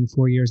active duty and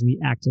 4 years in the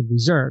active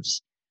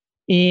reserves.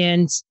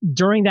 And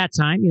during that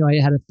time, you know,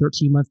 I had a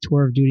 13-month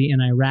tour of duty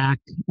in Iraq.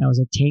 I was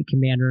a tank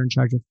commander in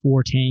charge of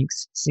 4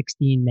 tanks,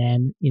 16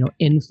 men, you know,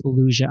 in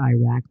Fallujah,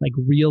 Iraq, like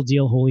real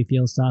deal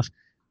Holyfield stuff.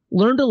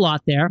 Learned a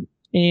lot there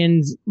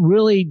and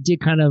really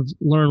did kind of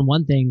learn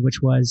one thing,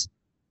 which was,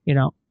 you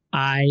know,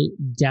 I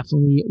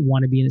definitely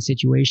want to be in a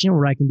situation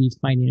where I can be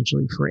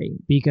financially free,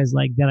 because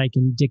like then I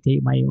can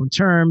dictate my own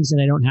terms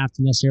and I don't have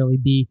to necessarily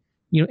be,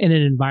 you know, in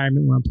an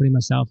environment where I'm putting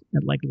myself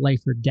at like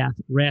life or death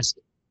risk,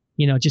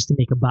 you know, just to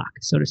make a buck,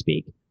 so to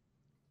speak.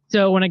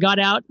 So when I got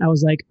out, I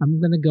was like, I'm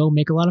going to go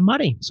make a lot of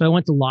money. So I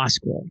went to law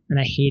school and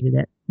I hated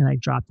it and I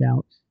dropped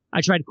out. I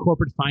tried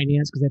corporate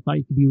finance because I thought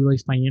you could be really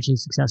financially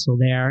successful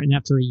there. And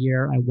after a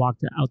year, I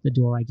walked out the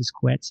door. I just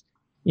quit.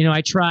 You know,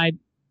 I tried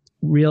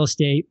real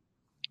estate,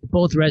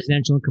 both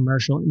residential and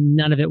commercial.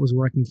 None of it was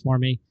working for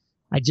me.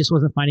 I just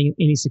wasn't finding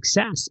any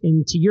success.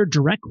 And to your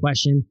direct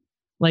question,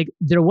 like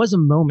there was a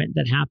moment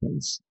that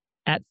happens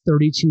at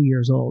 32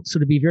 years old. So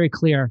to be very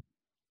clear,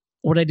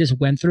 what I just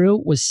went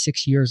through was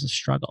 6 years of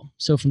struggle.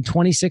 So from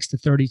 26 to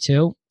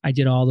 32, I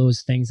did all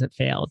those things that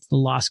failed: the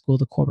law school,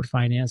 the corporate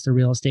finance, the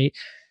real estate.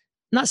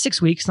 Not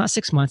 6 weeks, not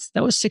 6 months.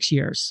 That was 6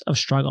 years of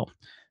struggle.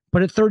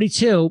 But at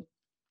 32,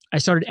 I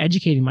started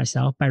educating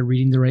myself by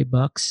reading the right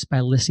books, by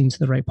listening to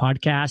the right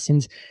podcasts.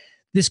 And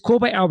this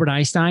quote by Albert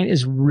Einstein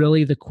is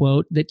really the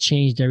quote that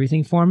changed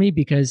everything for me,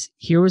 because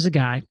here was a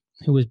guy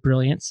who was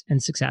brilliant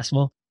and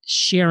successful,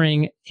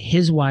 sharing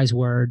his wise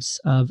words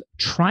of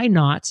try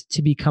not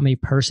to become a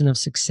person of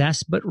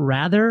success, but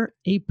rather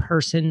a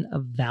person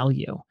of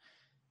value.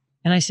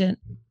 And I said,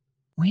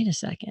 wait a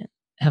second.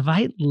 Have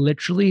I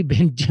literally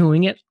been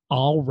doing it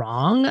all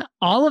wrong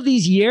all of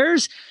these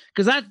years?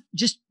 Because I've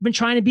just been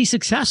trying to be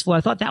successful.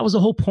 I thought that was the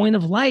whole point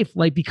of life,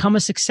 like become a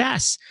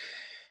success.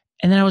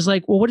 And then I was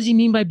like, well, what does he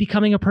mean by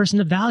becoming a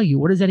person of value?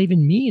 What does that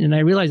even mean? And I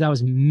realized I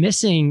was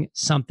missing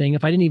something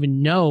if I didn't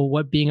even know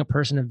what being a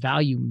person of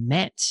value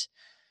meant.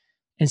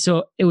 And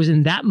so it was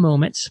in that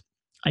moment,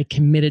 I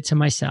committed to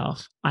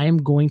myself, I am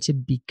going to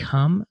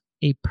become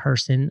a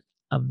person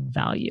of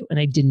value. And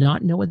I did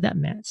not know what that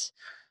meant.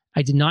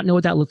 I did not know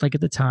what that looked like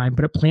at the time,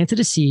 but it planted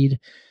a seed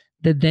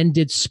that then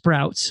did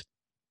sprout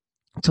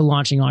to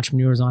launching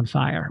Entrepreneurs on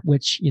Fire,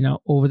 which, you know,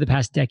 over the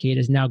past decade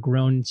has now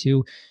grown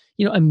into,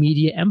 you know, a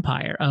media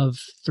empire of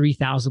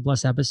 3,000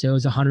 plus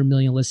episodes, 100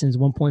 million listens,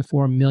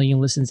 1.4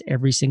 million listens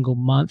every single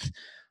month.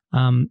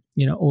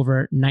 You know,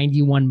 over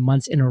 91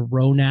 months in a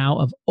row now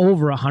of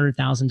over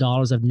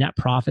 $100,000 of net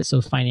profit. So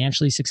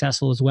financially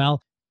successful as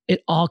well.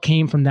 It all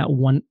came from that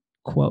one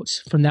quote,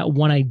 from that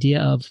one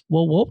idea of,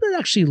 well, what would it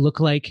actually look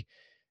like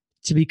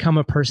to become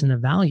a person of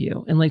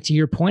value? And like to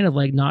your point of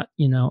like, not,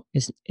 you know,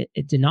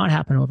 it did not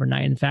happen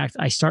overnight. In fact,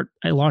 I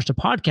launched a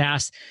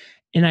podcast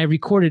and I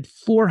recorded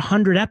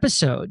 400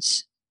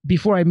 episodes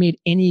before I made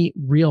any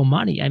real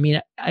money. I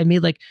mean, I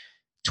made like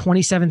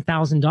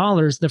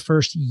 $27,000 the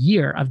first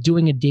year of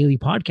doing a daily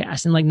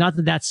podcast. And like, not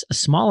that that's a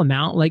small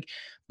amount, like,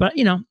 but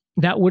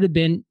that would have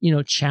been,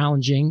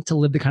 challenging to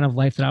live the kind of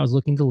life that I was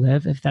looking to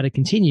live if that had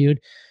continued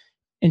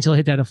until I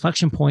hit that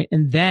inflection point.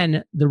 And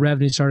then the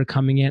revenue started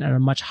coming in at a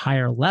much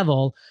higher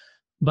level,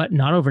 but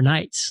not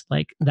overnight.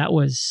 Like that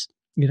was,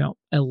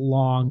 a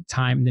long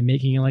time in the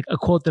making. And like a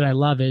quote that I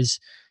love is,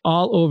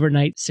 all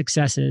overnight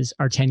successes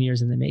are 10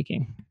 years in the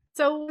making.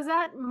 So was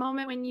that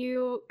moment when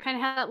you kind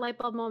of had that light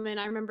bulb moment?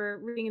 I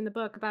remember reading in the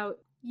book about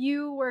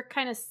you were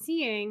kind of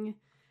seeing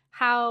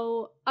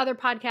how other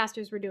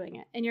podcasters were doing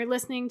it. And you're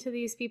listening to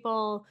these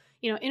people,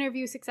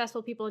 interview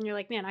successful people. And you're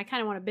like, man, I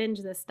kind of want to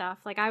binge this stuff.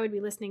 Like I would be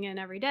listening in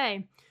every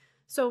day.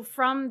 So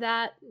from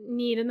that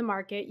need in the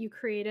market, you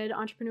created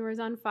Entrepreneurs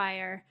on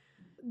Fire.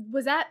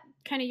 Was that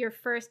kind of your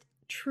first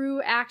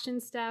true action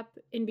step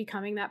in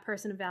becoming that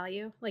person of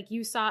value? Like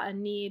you saw a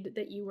need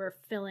that you were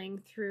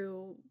filling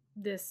through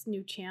this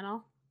new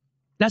channel?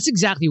 That's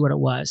exactly what it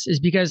was, is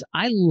because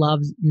I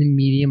loved the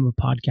medium of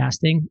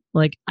podcasting.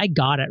 Like I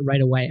got it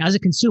right away as a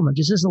consumer,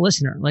 just as a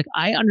listener. Like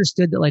I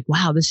understood that like,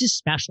 wow, this is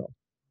special.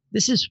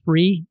 This is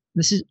free.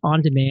 This is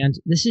on demand.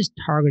 This is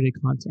targeted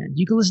content.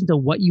 You can listen to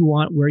what you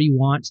want, where you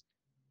want.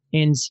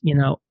 And,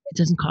 it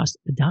doesn't cost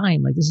a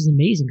dime. Like this is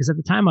amazing. Because at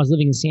the time I was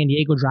living in San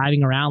Diego,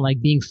 driving around,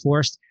 like being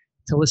forced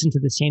to listen to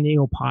the San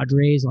Diego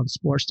Padres on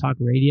sports talk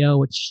radio,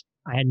 which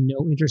I had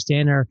no interest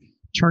in, or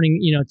turning,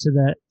 to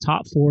the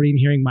top 40 and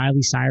hearing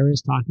Miley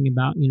Cyrus talking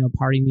about,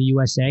 partying the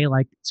USA.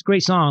 Like it's a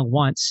great song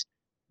once,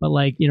 but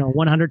like,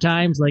 100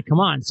 times, like, come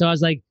on. So I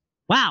was like,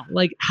 wow,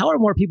 like how are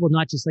more people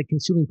not just like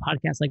consuming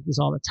podcasts like this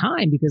all the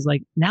time? Because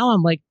like now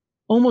I'm like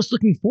almost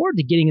looking forward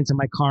to getting into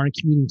my car and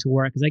commuting to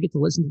work because I get to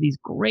listen to these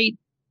great,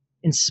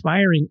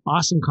 inspiring,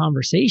 awesome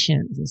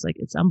conversations. It's like,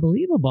 it's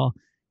unbelievable.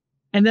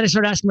 And then I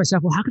started asking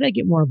myself, well, how could I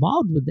get more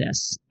involved with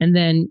this? And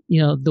then,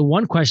 the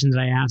one question that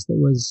I asked that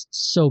was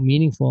so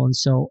meaningful and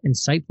so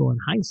insightful in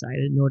hindsight,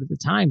 I didn't know it at the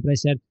time, but I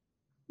said,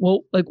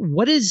 well, like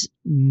what is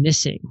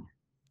missing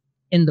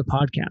in the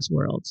podcast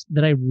world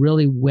that I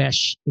really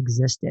wish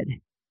existed?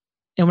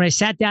 And when I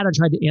sat down and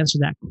tried to answer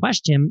that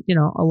question,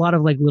 a lot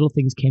of like little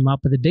things came up,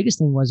 but the biggest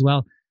thing was,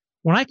 well,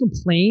 when I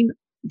complain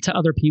to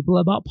other people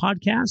about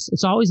podcasts,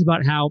 it's always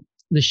about how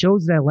the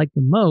shows that I like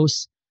the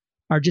most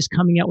are just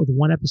coming out with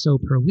one episode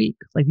per week.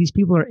 Like these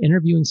people are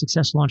interviewing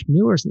successful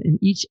entrepreneurs, and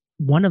each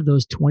one of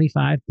those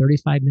 25,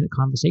 35-minute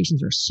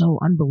conversations are so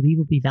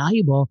unbelievably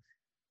valuable.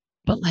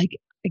 But like,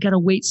 I got to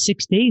wait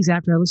 6 days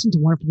after I listen to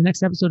one for the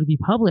next episode to be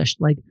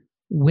published. Like,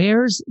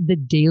 where's the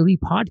daily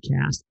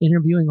podcast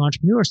interviewing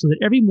entrepreneurs so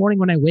that every morning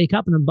when I wake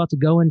up and I'm about to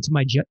go into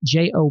my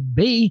job,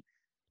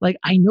 like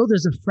I know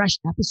there's a fresh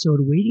episode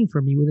waiting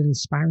for me with an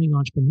inspiring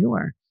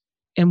entrepreneur.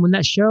 And when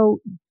that show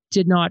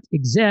did not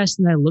exist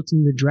and I looked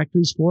in the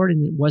directories for it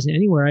and it wasn't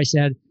anywhere, I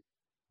said,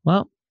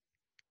 well,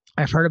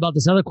 I've heard about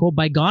this other quote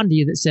by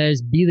Gandhi that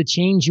says, be the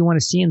change you want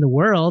to see in the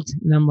world.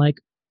 And I'm like,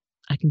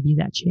 I can be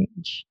that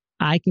change.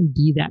 I can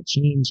be that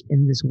change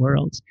in this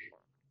world.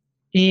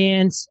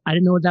 And I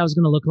didn't know what that was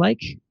going to look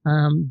like.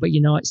 But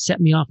it set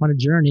me off on a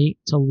journey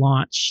to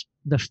launch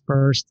the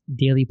first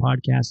daily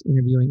podcast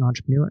interviewing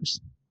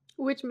entrepreneurs.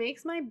 Which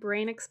makes my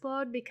brain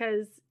explode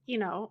because,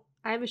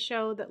 I have a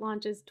show that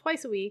launches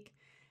twice a week.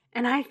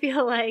 And I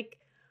feel like,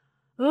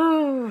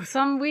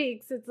 some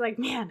weeks it's like,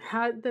 man,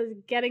 how does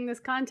getting this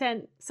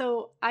content?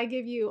 So I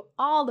give you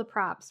all the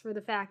props for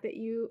the fact that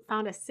you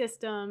found a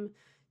system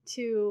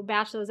to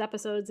batch those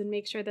episodes and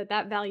make sure that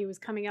that value is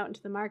coming out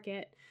into the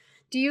market.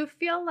 Do you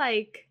feel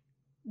like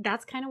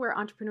that's kind of where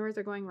entrepreneurs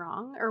are going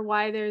wrong, or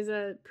why there's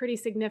a pretty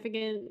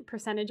significant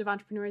percentage of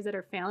entrepreneurs that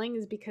are failing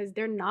is because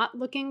they're not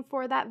looking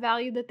for that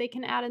value that they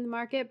can add in the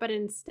market, but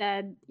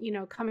instead,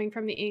 coming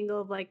from the angle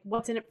of like,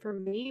 what's in it for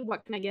me?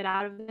 What can I get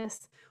out of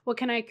this? What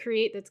can I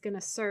create that's going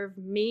to serve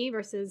me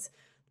versus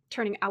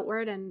turning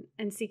outward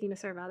and seeking to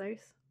serve others?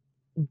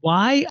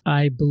 Why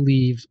I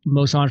believe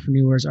most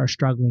entrepreneurs are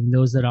struggling,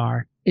 those that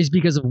are, is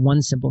because of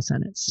one simple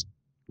sentence.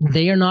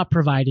 They are not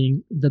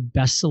providing the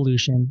best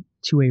solution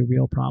to a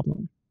real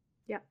problem.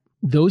 Yeah.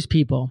 Those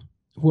people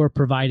who are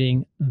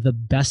providing the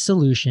best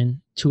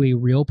solution to a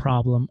real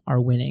problem are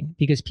winning,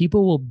 because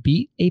people will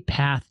beat a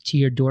path to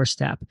your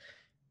doorstep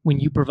when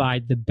you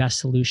provide the best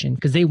solution,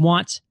 because they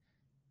want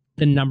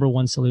the number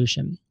one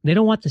solution. They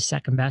don't want the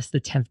second best, the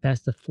 10th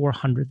best, the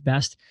 400th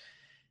best.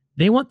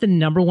 They want the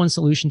number one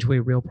solution to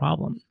a real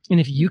problem. And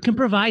if you can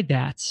provide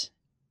that,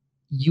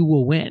 you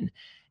will win.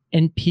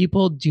 And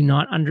people do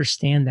not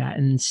understand that.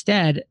 And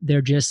instead,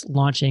 they're just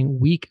launching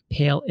weak,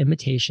 pale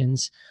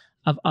imitations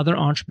of other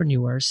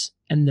entrepreneurs,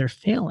 and they're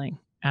failing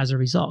as a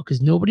result,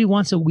 because nobody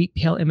wants a weak,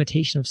 pale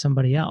imitation of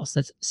somebody else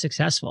that's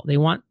successful. They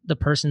want the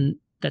person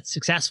that's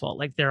successful.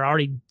 Like they're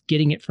already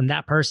getting it from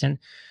that person.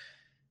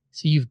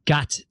 So you've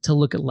got to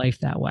look at life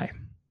that way.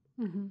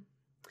 Mm-hmm.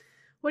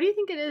 What do you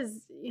think it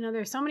is?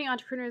 There's so many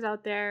entrepreneurs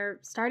out there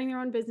starting their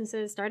own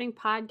businesses, starting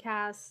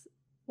podcasts.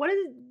 What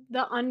is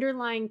the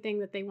underlying thing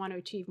that they want to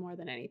achieve more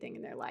than anything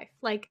in their life?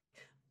 Like,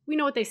 we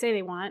know what they say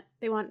they want.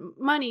 They want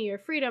money or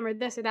freedom or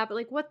this or that. But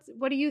like,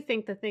 what do you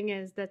think the thing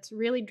is that's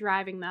really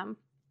driving them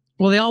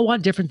Well, they all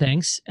want different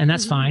things, and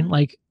that's fine.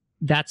 Like,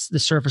 that's the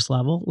surface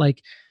level.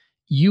 Like,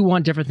 you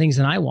want different things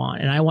than I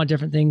want, and I want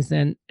different things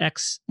than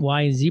X,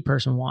 Y, and Z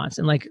person wants.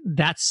 And like,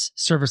 that's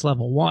service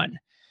level 1.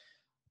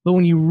 But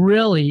when you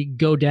really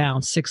go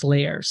down 6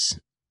 layers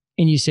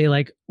and you say,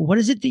 like, what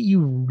is it that you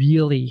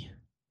really,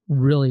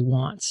 really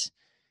want?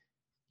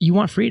 You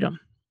want freedom.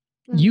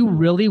 You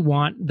really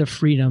want the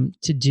freedom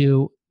to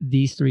do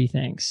these 3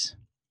 things: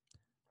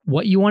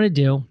 what you want to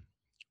do,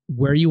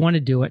 where you want to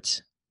do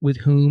it, with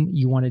whom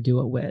you want to do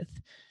it with.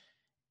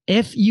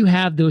 If you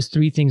have those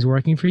 3 things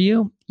working for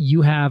you,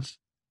 you have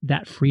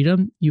that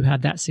freedom, you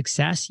have that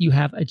success, you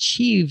have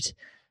achieved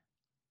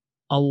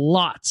a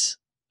lot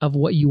of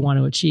what you want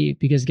to achieve.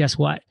 Because guess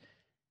what?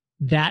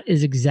 That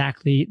is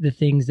exactly the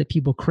things that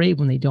people crave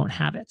when they don't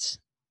have it.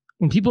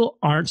 When people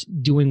aren't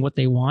doing what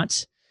they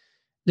want,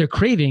 they're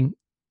craving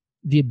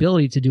the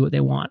ability to do what they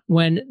want.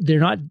 When they're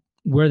not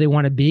where they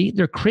want to be,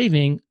 they're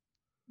craving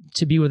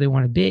to be where they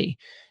want to be.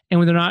 And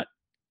when they're not,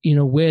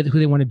 with who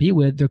they want to be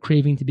with, they're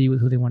craving to be with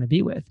who they want to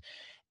be with.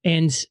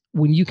 And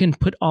when you can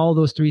put all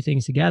those 3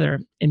 things together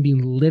and be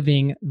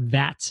living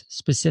that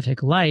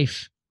specific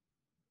life,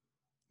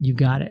 you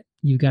got it.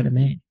 You got it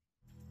made.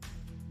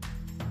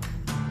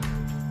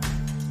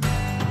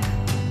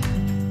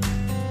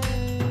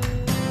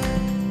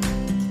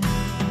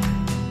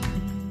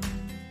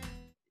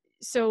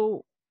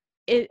 So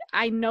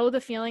I know the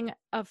feeling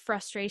of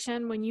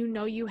frustration when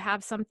you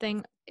have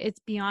something, it's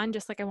beyond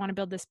just like, I want to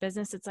build this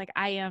business. It's like,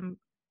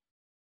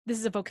 this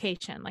is a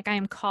vocation. Like, I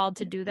am called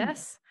to do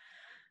this,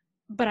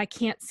 but I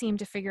can't seem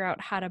to figure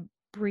out how to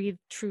breathe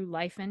true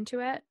life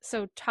into it.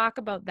 So talk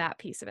about that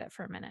piece of it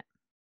for a minute.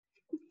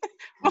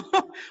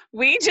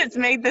 We just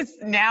made this,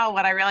 now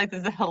what I realize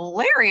is a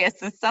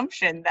hilarious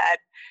assumption that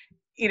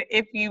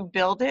if you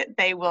build it,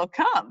 they will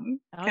come.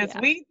 Because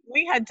we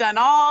had done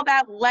all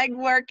that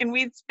legwork, and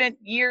we'd spent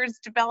years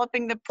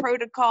developing the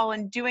protocol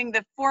and doing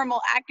the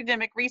formal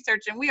academic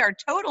research, and we are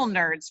total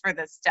nerds for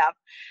this stuff.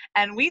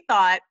 And we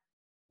thought,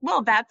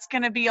 well, that's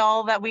going to be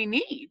all that we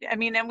need. I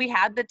mean, and we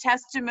had the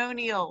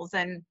testimonials,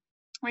 and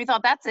we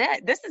thought, that's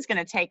it. This is going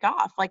to take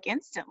off like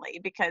instantly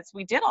because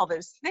we did all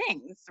those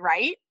things,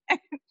 right?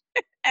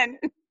 And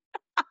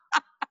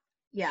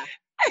yeah.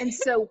 And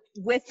so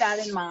with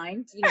that in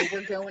mind,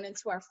 we're going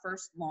into our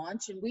first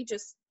launch, and we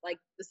just like,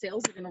 the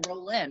sales are going to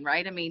roll in,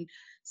 right? I mean,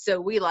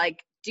 so we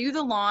like do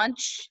the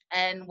launch,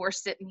 and we're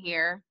sitting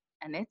here,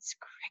 and it's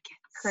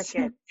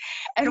crickets.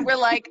 And we're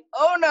like,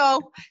 oh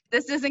no,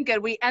 this isn't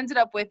good. We ended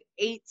up with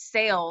 8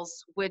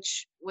 sales,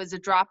 which was a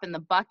drop in the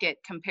bucket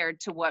compared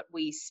to what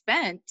we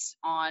spent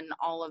on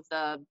all of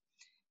the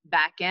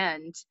back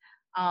end.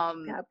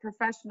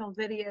 Professional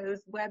videos,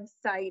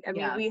 website. I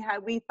mean,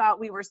 we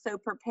thought we were so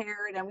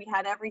prepared, and we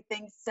had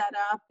everything set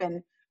up,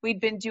 and we'd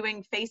been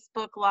doing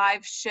Facebook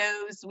Live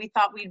shows. We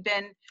thought we'd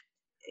been,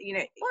 well,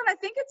 and I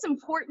think it's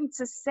important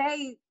to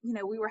say,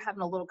 we were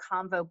having a little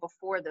convo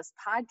before this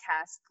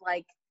podcast,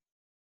 like,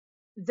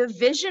 the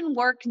vision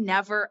work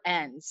never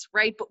ends,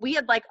 right? But we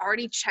had like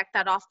already checked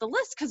that off the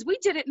list because we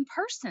did it in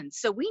person.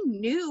 So we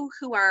knew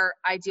who our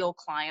ideal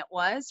client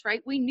was,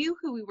 right? We knew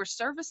who we were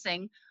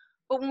servicing.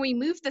 But when we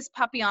moved this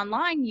puppy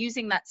online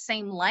using that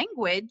same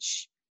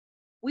language,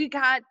 we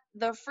got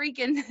the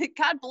freaking,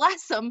 God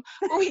bless them,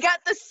 we got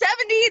the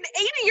 70 and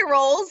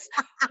 80-year-olds.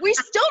 We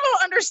still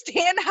don't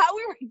understand how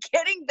we were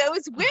getting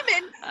those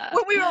women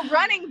when we were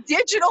running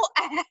digital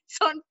ads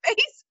on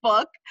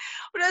Facebook.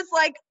 But it's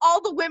like all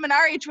the women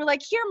our age were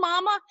like, here,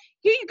 mama,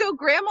 here you go,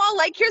 grandma,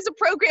 like, here's a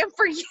program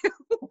for you.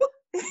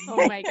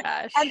 Oh my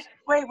gosh. And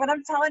wait, what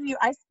I'm telling you,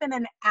 I spent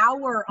an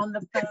hour on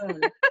the phone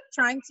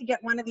trying to get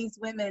one of these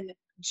women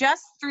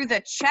just through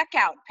the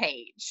checkout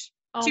page.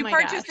 To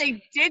purchase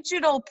a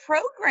digital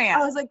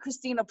program. I was like,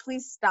 Christina,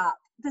 please stop.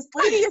 This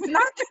lady is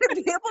not going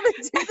to be able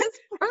to do this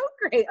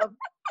program.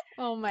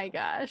 Oh my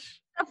gosh.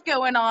 Stuff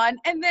going on.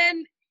 And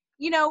then,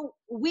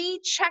 we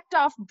checked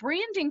off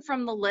branding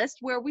from the list,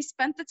 where we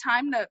spent the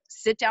time to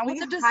sit down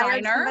with the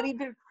designer. Somebody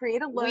to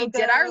create a logo. We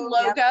did our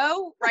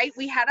logo, right?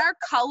 We had our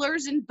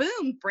colors, and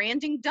boom,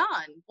 branding done.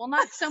 Well,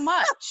 not so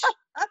much,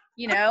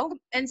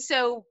 And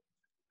so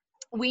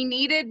we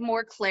needed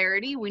more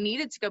clarity. We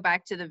needed to go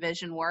back to the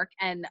vision work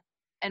and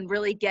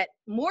really get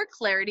more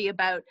clarity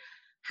about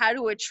how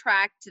to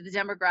attract the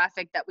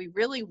demographic that we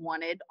really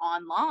wanted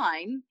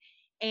online,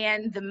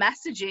 and the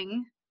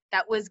messaging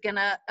that was going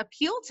to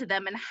appeal to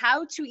them, and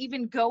how to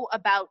even go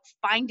about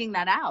finding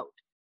that out,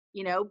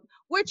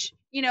 which,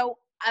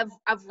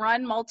 I've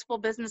run multiple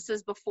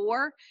businesses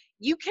before.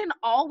 You can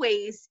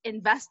always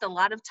invest a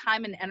lot of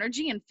time and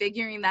energy in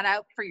figuring that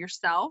out for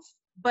yourself.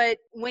 But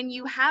when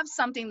you have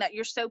something that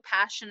you're so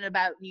passionate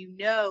about,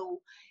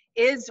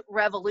 is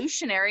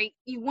revolutionary,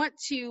 you want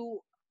to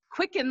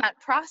quicken that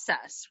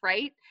process,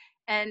 right?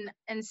 And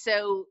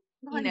so,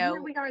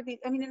 here we are. In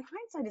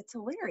hindsight, it's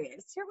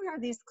hilarious. Here we are,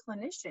 these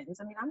clinicians.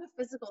 I mean, I'm a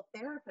physical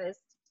therapist.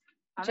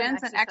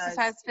 Jen's an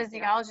exercise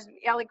physiologist.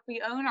 Yeah, like,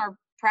 we own our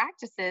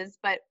practices,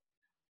 but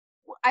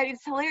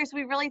it's hilarious.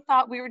 We really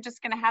thought we were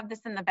just going to have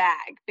this in the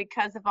bag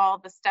because of all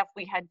the stuff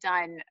we had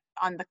done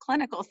on the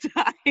clinical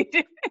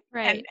side.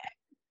 Right. And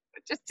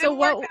just so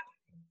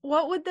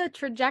what would the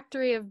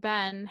trajectory have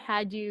been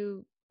had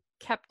you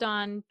kept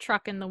on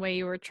trucking the way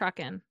you were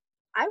trucking?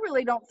 I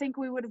really don't think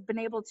we would have been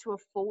able to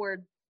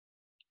afford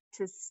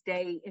to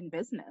stay in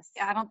business.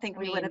 I don't think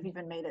we would have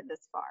even made it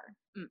this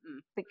far.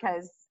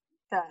 Because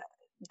the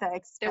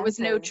expenses, there was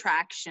no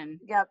traction.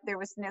 Yep, there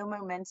was no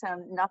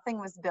momentum. Nothing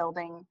was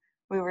building.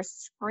 We were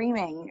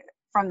screaming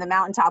from the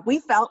mountaintop. We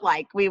felt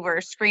like we were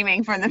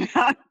screaming from the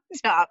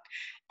mountaintop,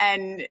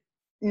 and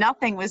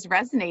nothing was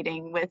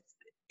resonating with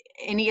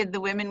any of the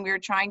women we were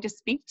trying to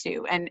speak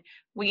to. And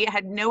we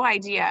had no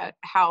idea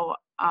how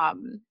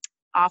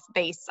off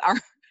base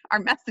our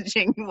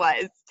messaging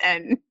was.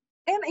 And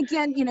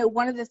again,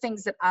 one of the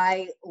things that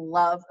I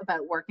love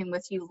about working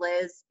with you,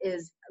 Liz,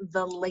 is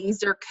the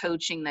laser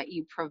coaching that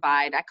you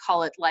provide. I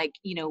call it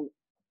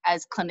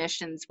as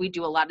clinicians, we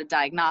do a lot of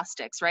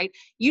diagnostics, right?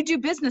 You do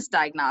business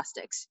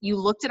diagnostics. You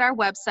looked at our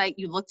website,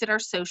 you looked at our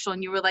social,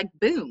 and you were like,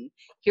 boom,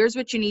 here's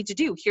what you need to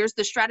do. Here's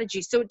the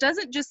strategy. So it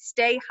doesn't just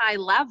stay high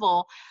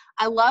level.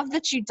 I love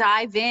that you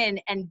dive in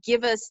and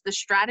give us the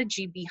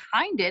strategy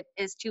behind it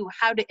as to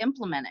how to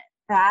implement it.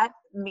 That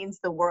means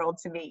the world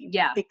to me.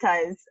 Yeah.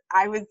 Because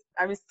I was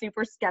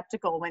super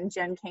skeptical when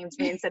Jen came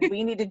to me and said,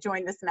 we need to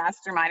join this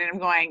mastermind. And I'm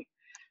going,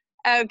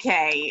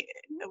 okay,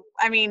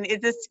 I mean, is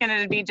this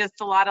going to be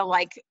just a lot of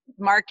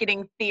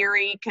marketing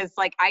theory? Because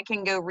I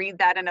can go read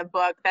that in a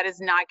book. That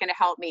is not going to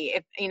help me.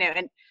 If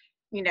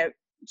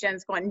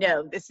Jen's going,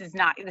 no, this is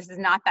not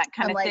that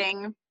kind of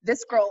thing.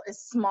 This girl is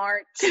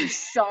smart,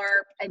 she's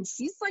sharp, and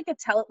she's a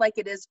tell it like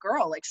it is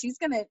girl. She's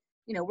going to,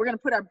 we're going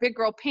to put our big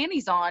girl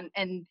panties on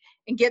and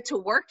get to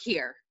work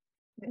here.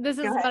 This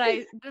is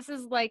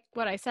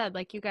what I said.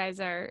 You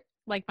guys are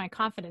like my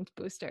confidence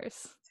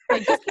boosters.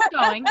 Just keep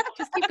going.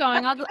 Just keep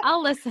going.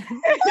 I'll listen.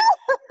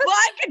 Well,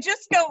 I could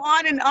just go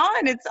on and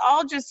on. It's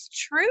all just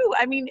true.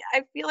 I mean,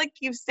 I feel like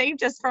you've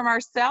saved us from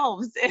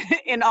ourselves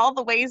in all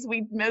the ways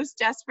we most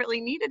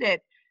desperately needed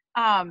it.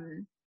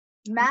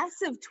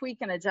 Massive tweak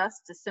and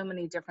adjust to so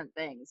many different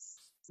things.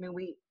 I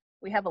mean,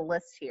 we have a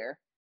list here.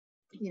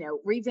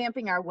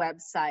 Revamping our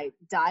website,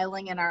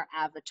 dialing in our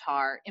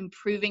avatar,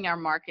 improving our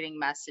marketing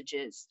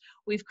messages.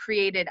 We've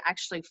created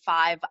actually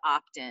 5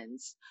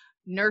 opt-ins.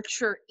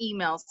 Nurture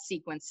email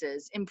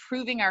sequences,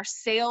 improving our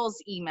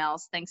sales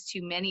emails thanks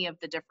to many of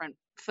the different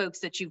folks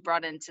that you've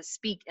brought in to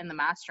speak in the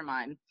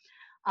mastermind.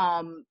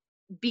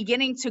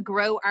 Beginning to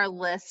grow our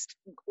list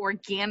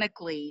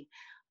organically,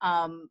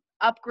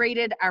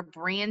 upgraded our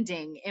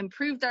branding,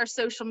 improved our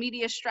social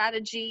media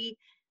strategy,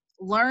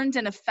 learned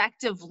an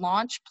effective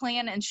launch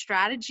plan and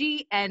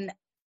strategy. And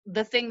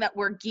the thing that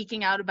we're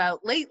geeking out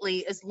about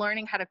lately is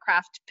learning how to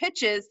craft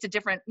pitches to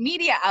different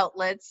media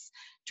outlets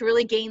to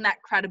really gain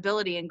that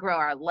credibility and grow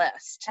our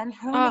list. And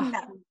honing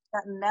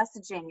that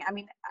messaging. I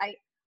mean,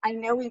 I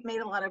know we've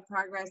made a lot of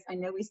progress. I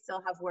know we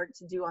still have work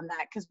to do on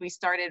that because we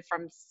started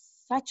from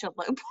such a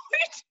low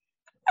point.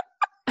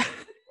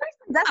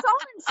 That's all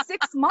in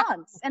 6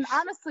 months. And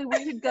honestly,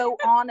 we could go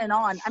on and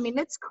on. I mean,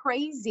 it's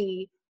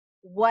crazy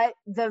what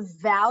the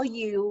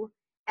value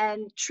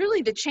and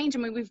truly the change. I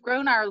mean, we've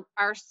grown our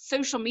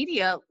social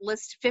media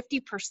list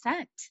 50%.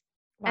 Wow.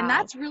 And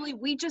that's really,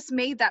 we just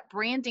made that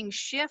branding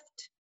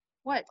shift,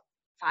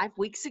 5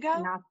 weeks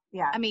ago?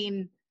 Yeah. I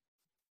mean,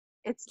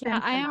 it's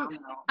been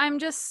phenomenal. I'm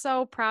just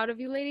so proud of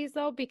you ladies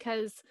though,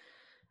 because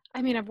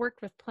I mean, I've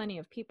worked with plenty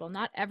of people.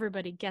 Not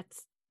everybody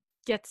gets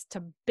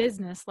to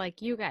business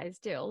like you guys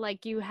do.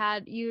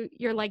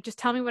 You're like, just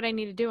tell me what I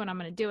need to do and I'm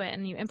going to do it.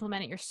 And you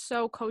implement it. You're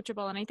so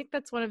coachable. And I think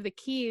that's one of the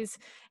keys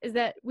is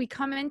that we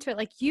come into it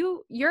like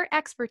your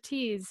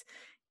expertise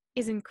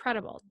is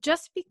incredible.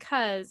 Just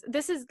because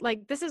this is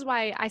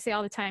why I say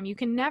all the time, you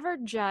can never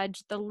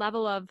judge the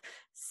level of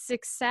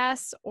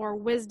success or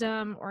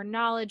wisdom or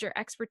knowledge or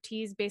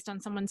expertise based on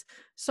someone's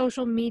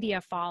social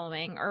media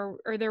following or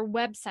their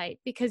website,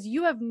 because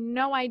you have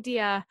no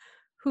idea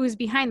who's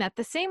behind that.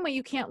 The same way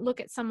you can't look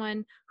at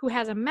someone who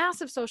has a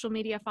massive social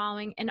media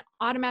following and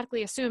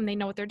automatically assume they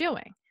know what they're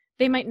doing.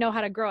 They might know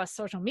how to grow a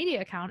social media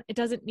account. It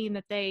doesn't mean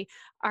that they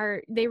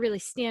really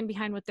stand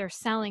behind what they're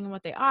selling and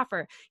what they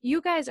offer.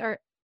 You guys are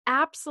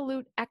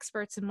absolute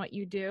experts in what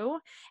you do.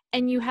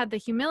 And you had the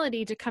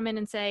humility to come in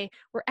and say,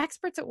 we're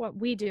experts at what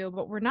we do,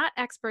 but we're not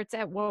experts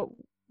at what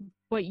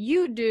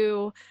you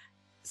do.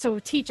 So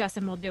teach us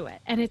and we'll do it.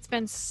 And it's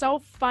been so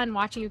fun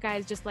watching you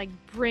guys just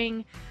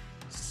bring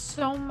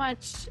so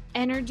much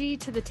energy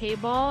to the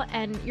table,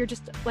 and you're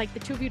just the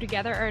two of you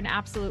together are an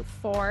absolute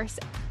force.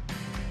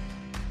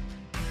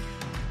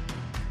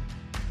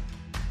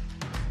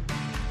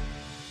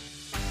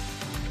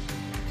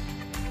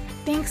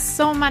 Thanks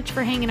so much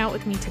for hanging out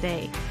with me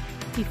today.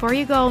 Before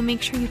you go,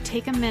 make sure you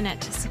take a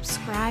minute to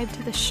subscribe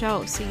to the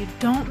show so you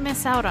don't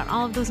miss out on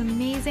all of those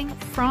amazing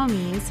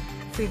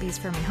freebies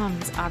for my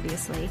homies,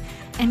 obviously,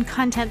 and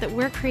content that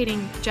we're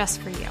creating just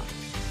for you.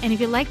 And if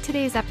you like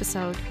today's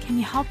episode, can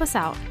you help us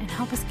out and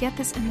help us get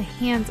this in the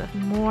hands of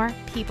more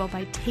people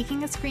by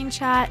taking a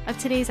screenshot of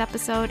today's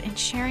episode and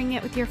sharing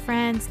it with your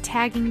friends,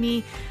 tagging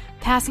me,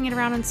 passing it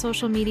around on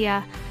social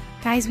media?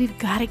 Guys, we've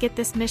got to get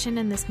this mission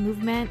and this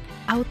movement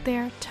out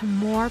there to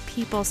more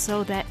people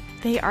so that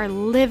they are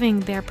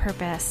living their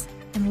purpose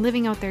and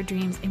living out their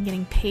dreams and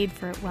getting paid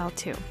for it well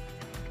too.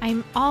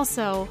 I'm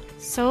also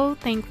so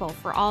thankful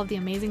for all of the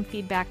amazing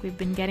feedback we've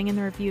been getting in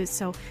the reviews.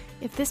 So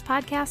if this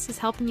podcast is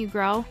helping you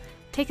grow,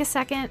 take a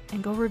second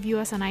and go review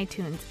us on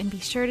iTunes, and be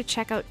sure to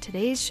check out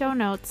today's show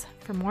notes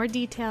for more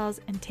details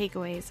and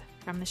takeaways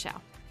from the show.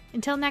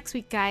 Until next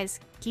week, guys,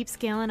 keep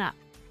scaling up.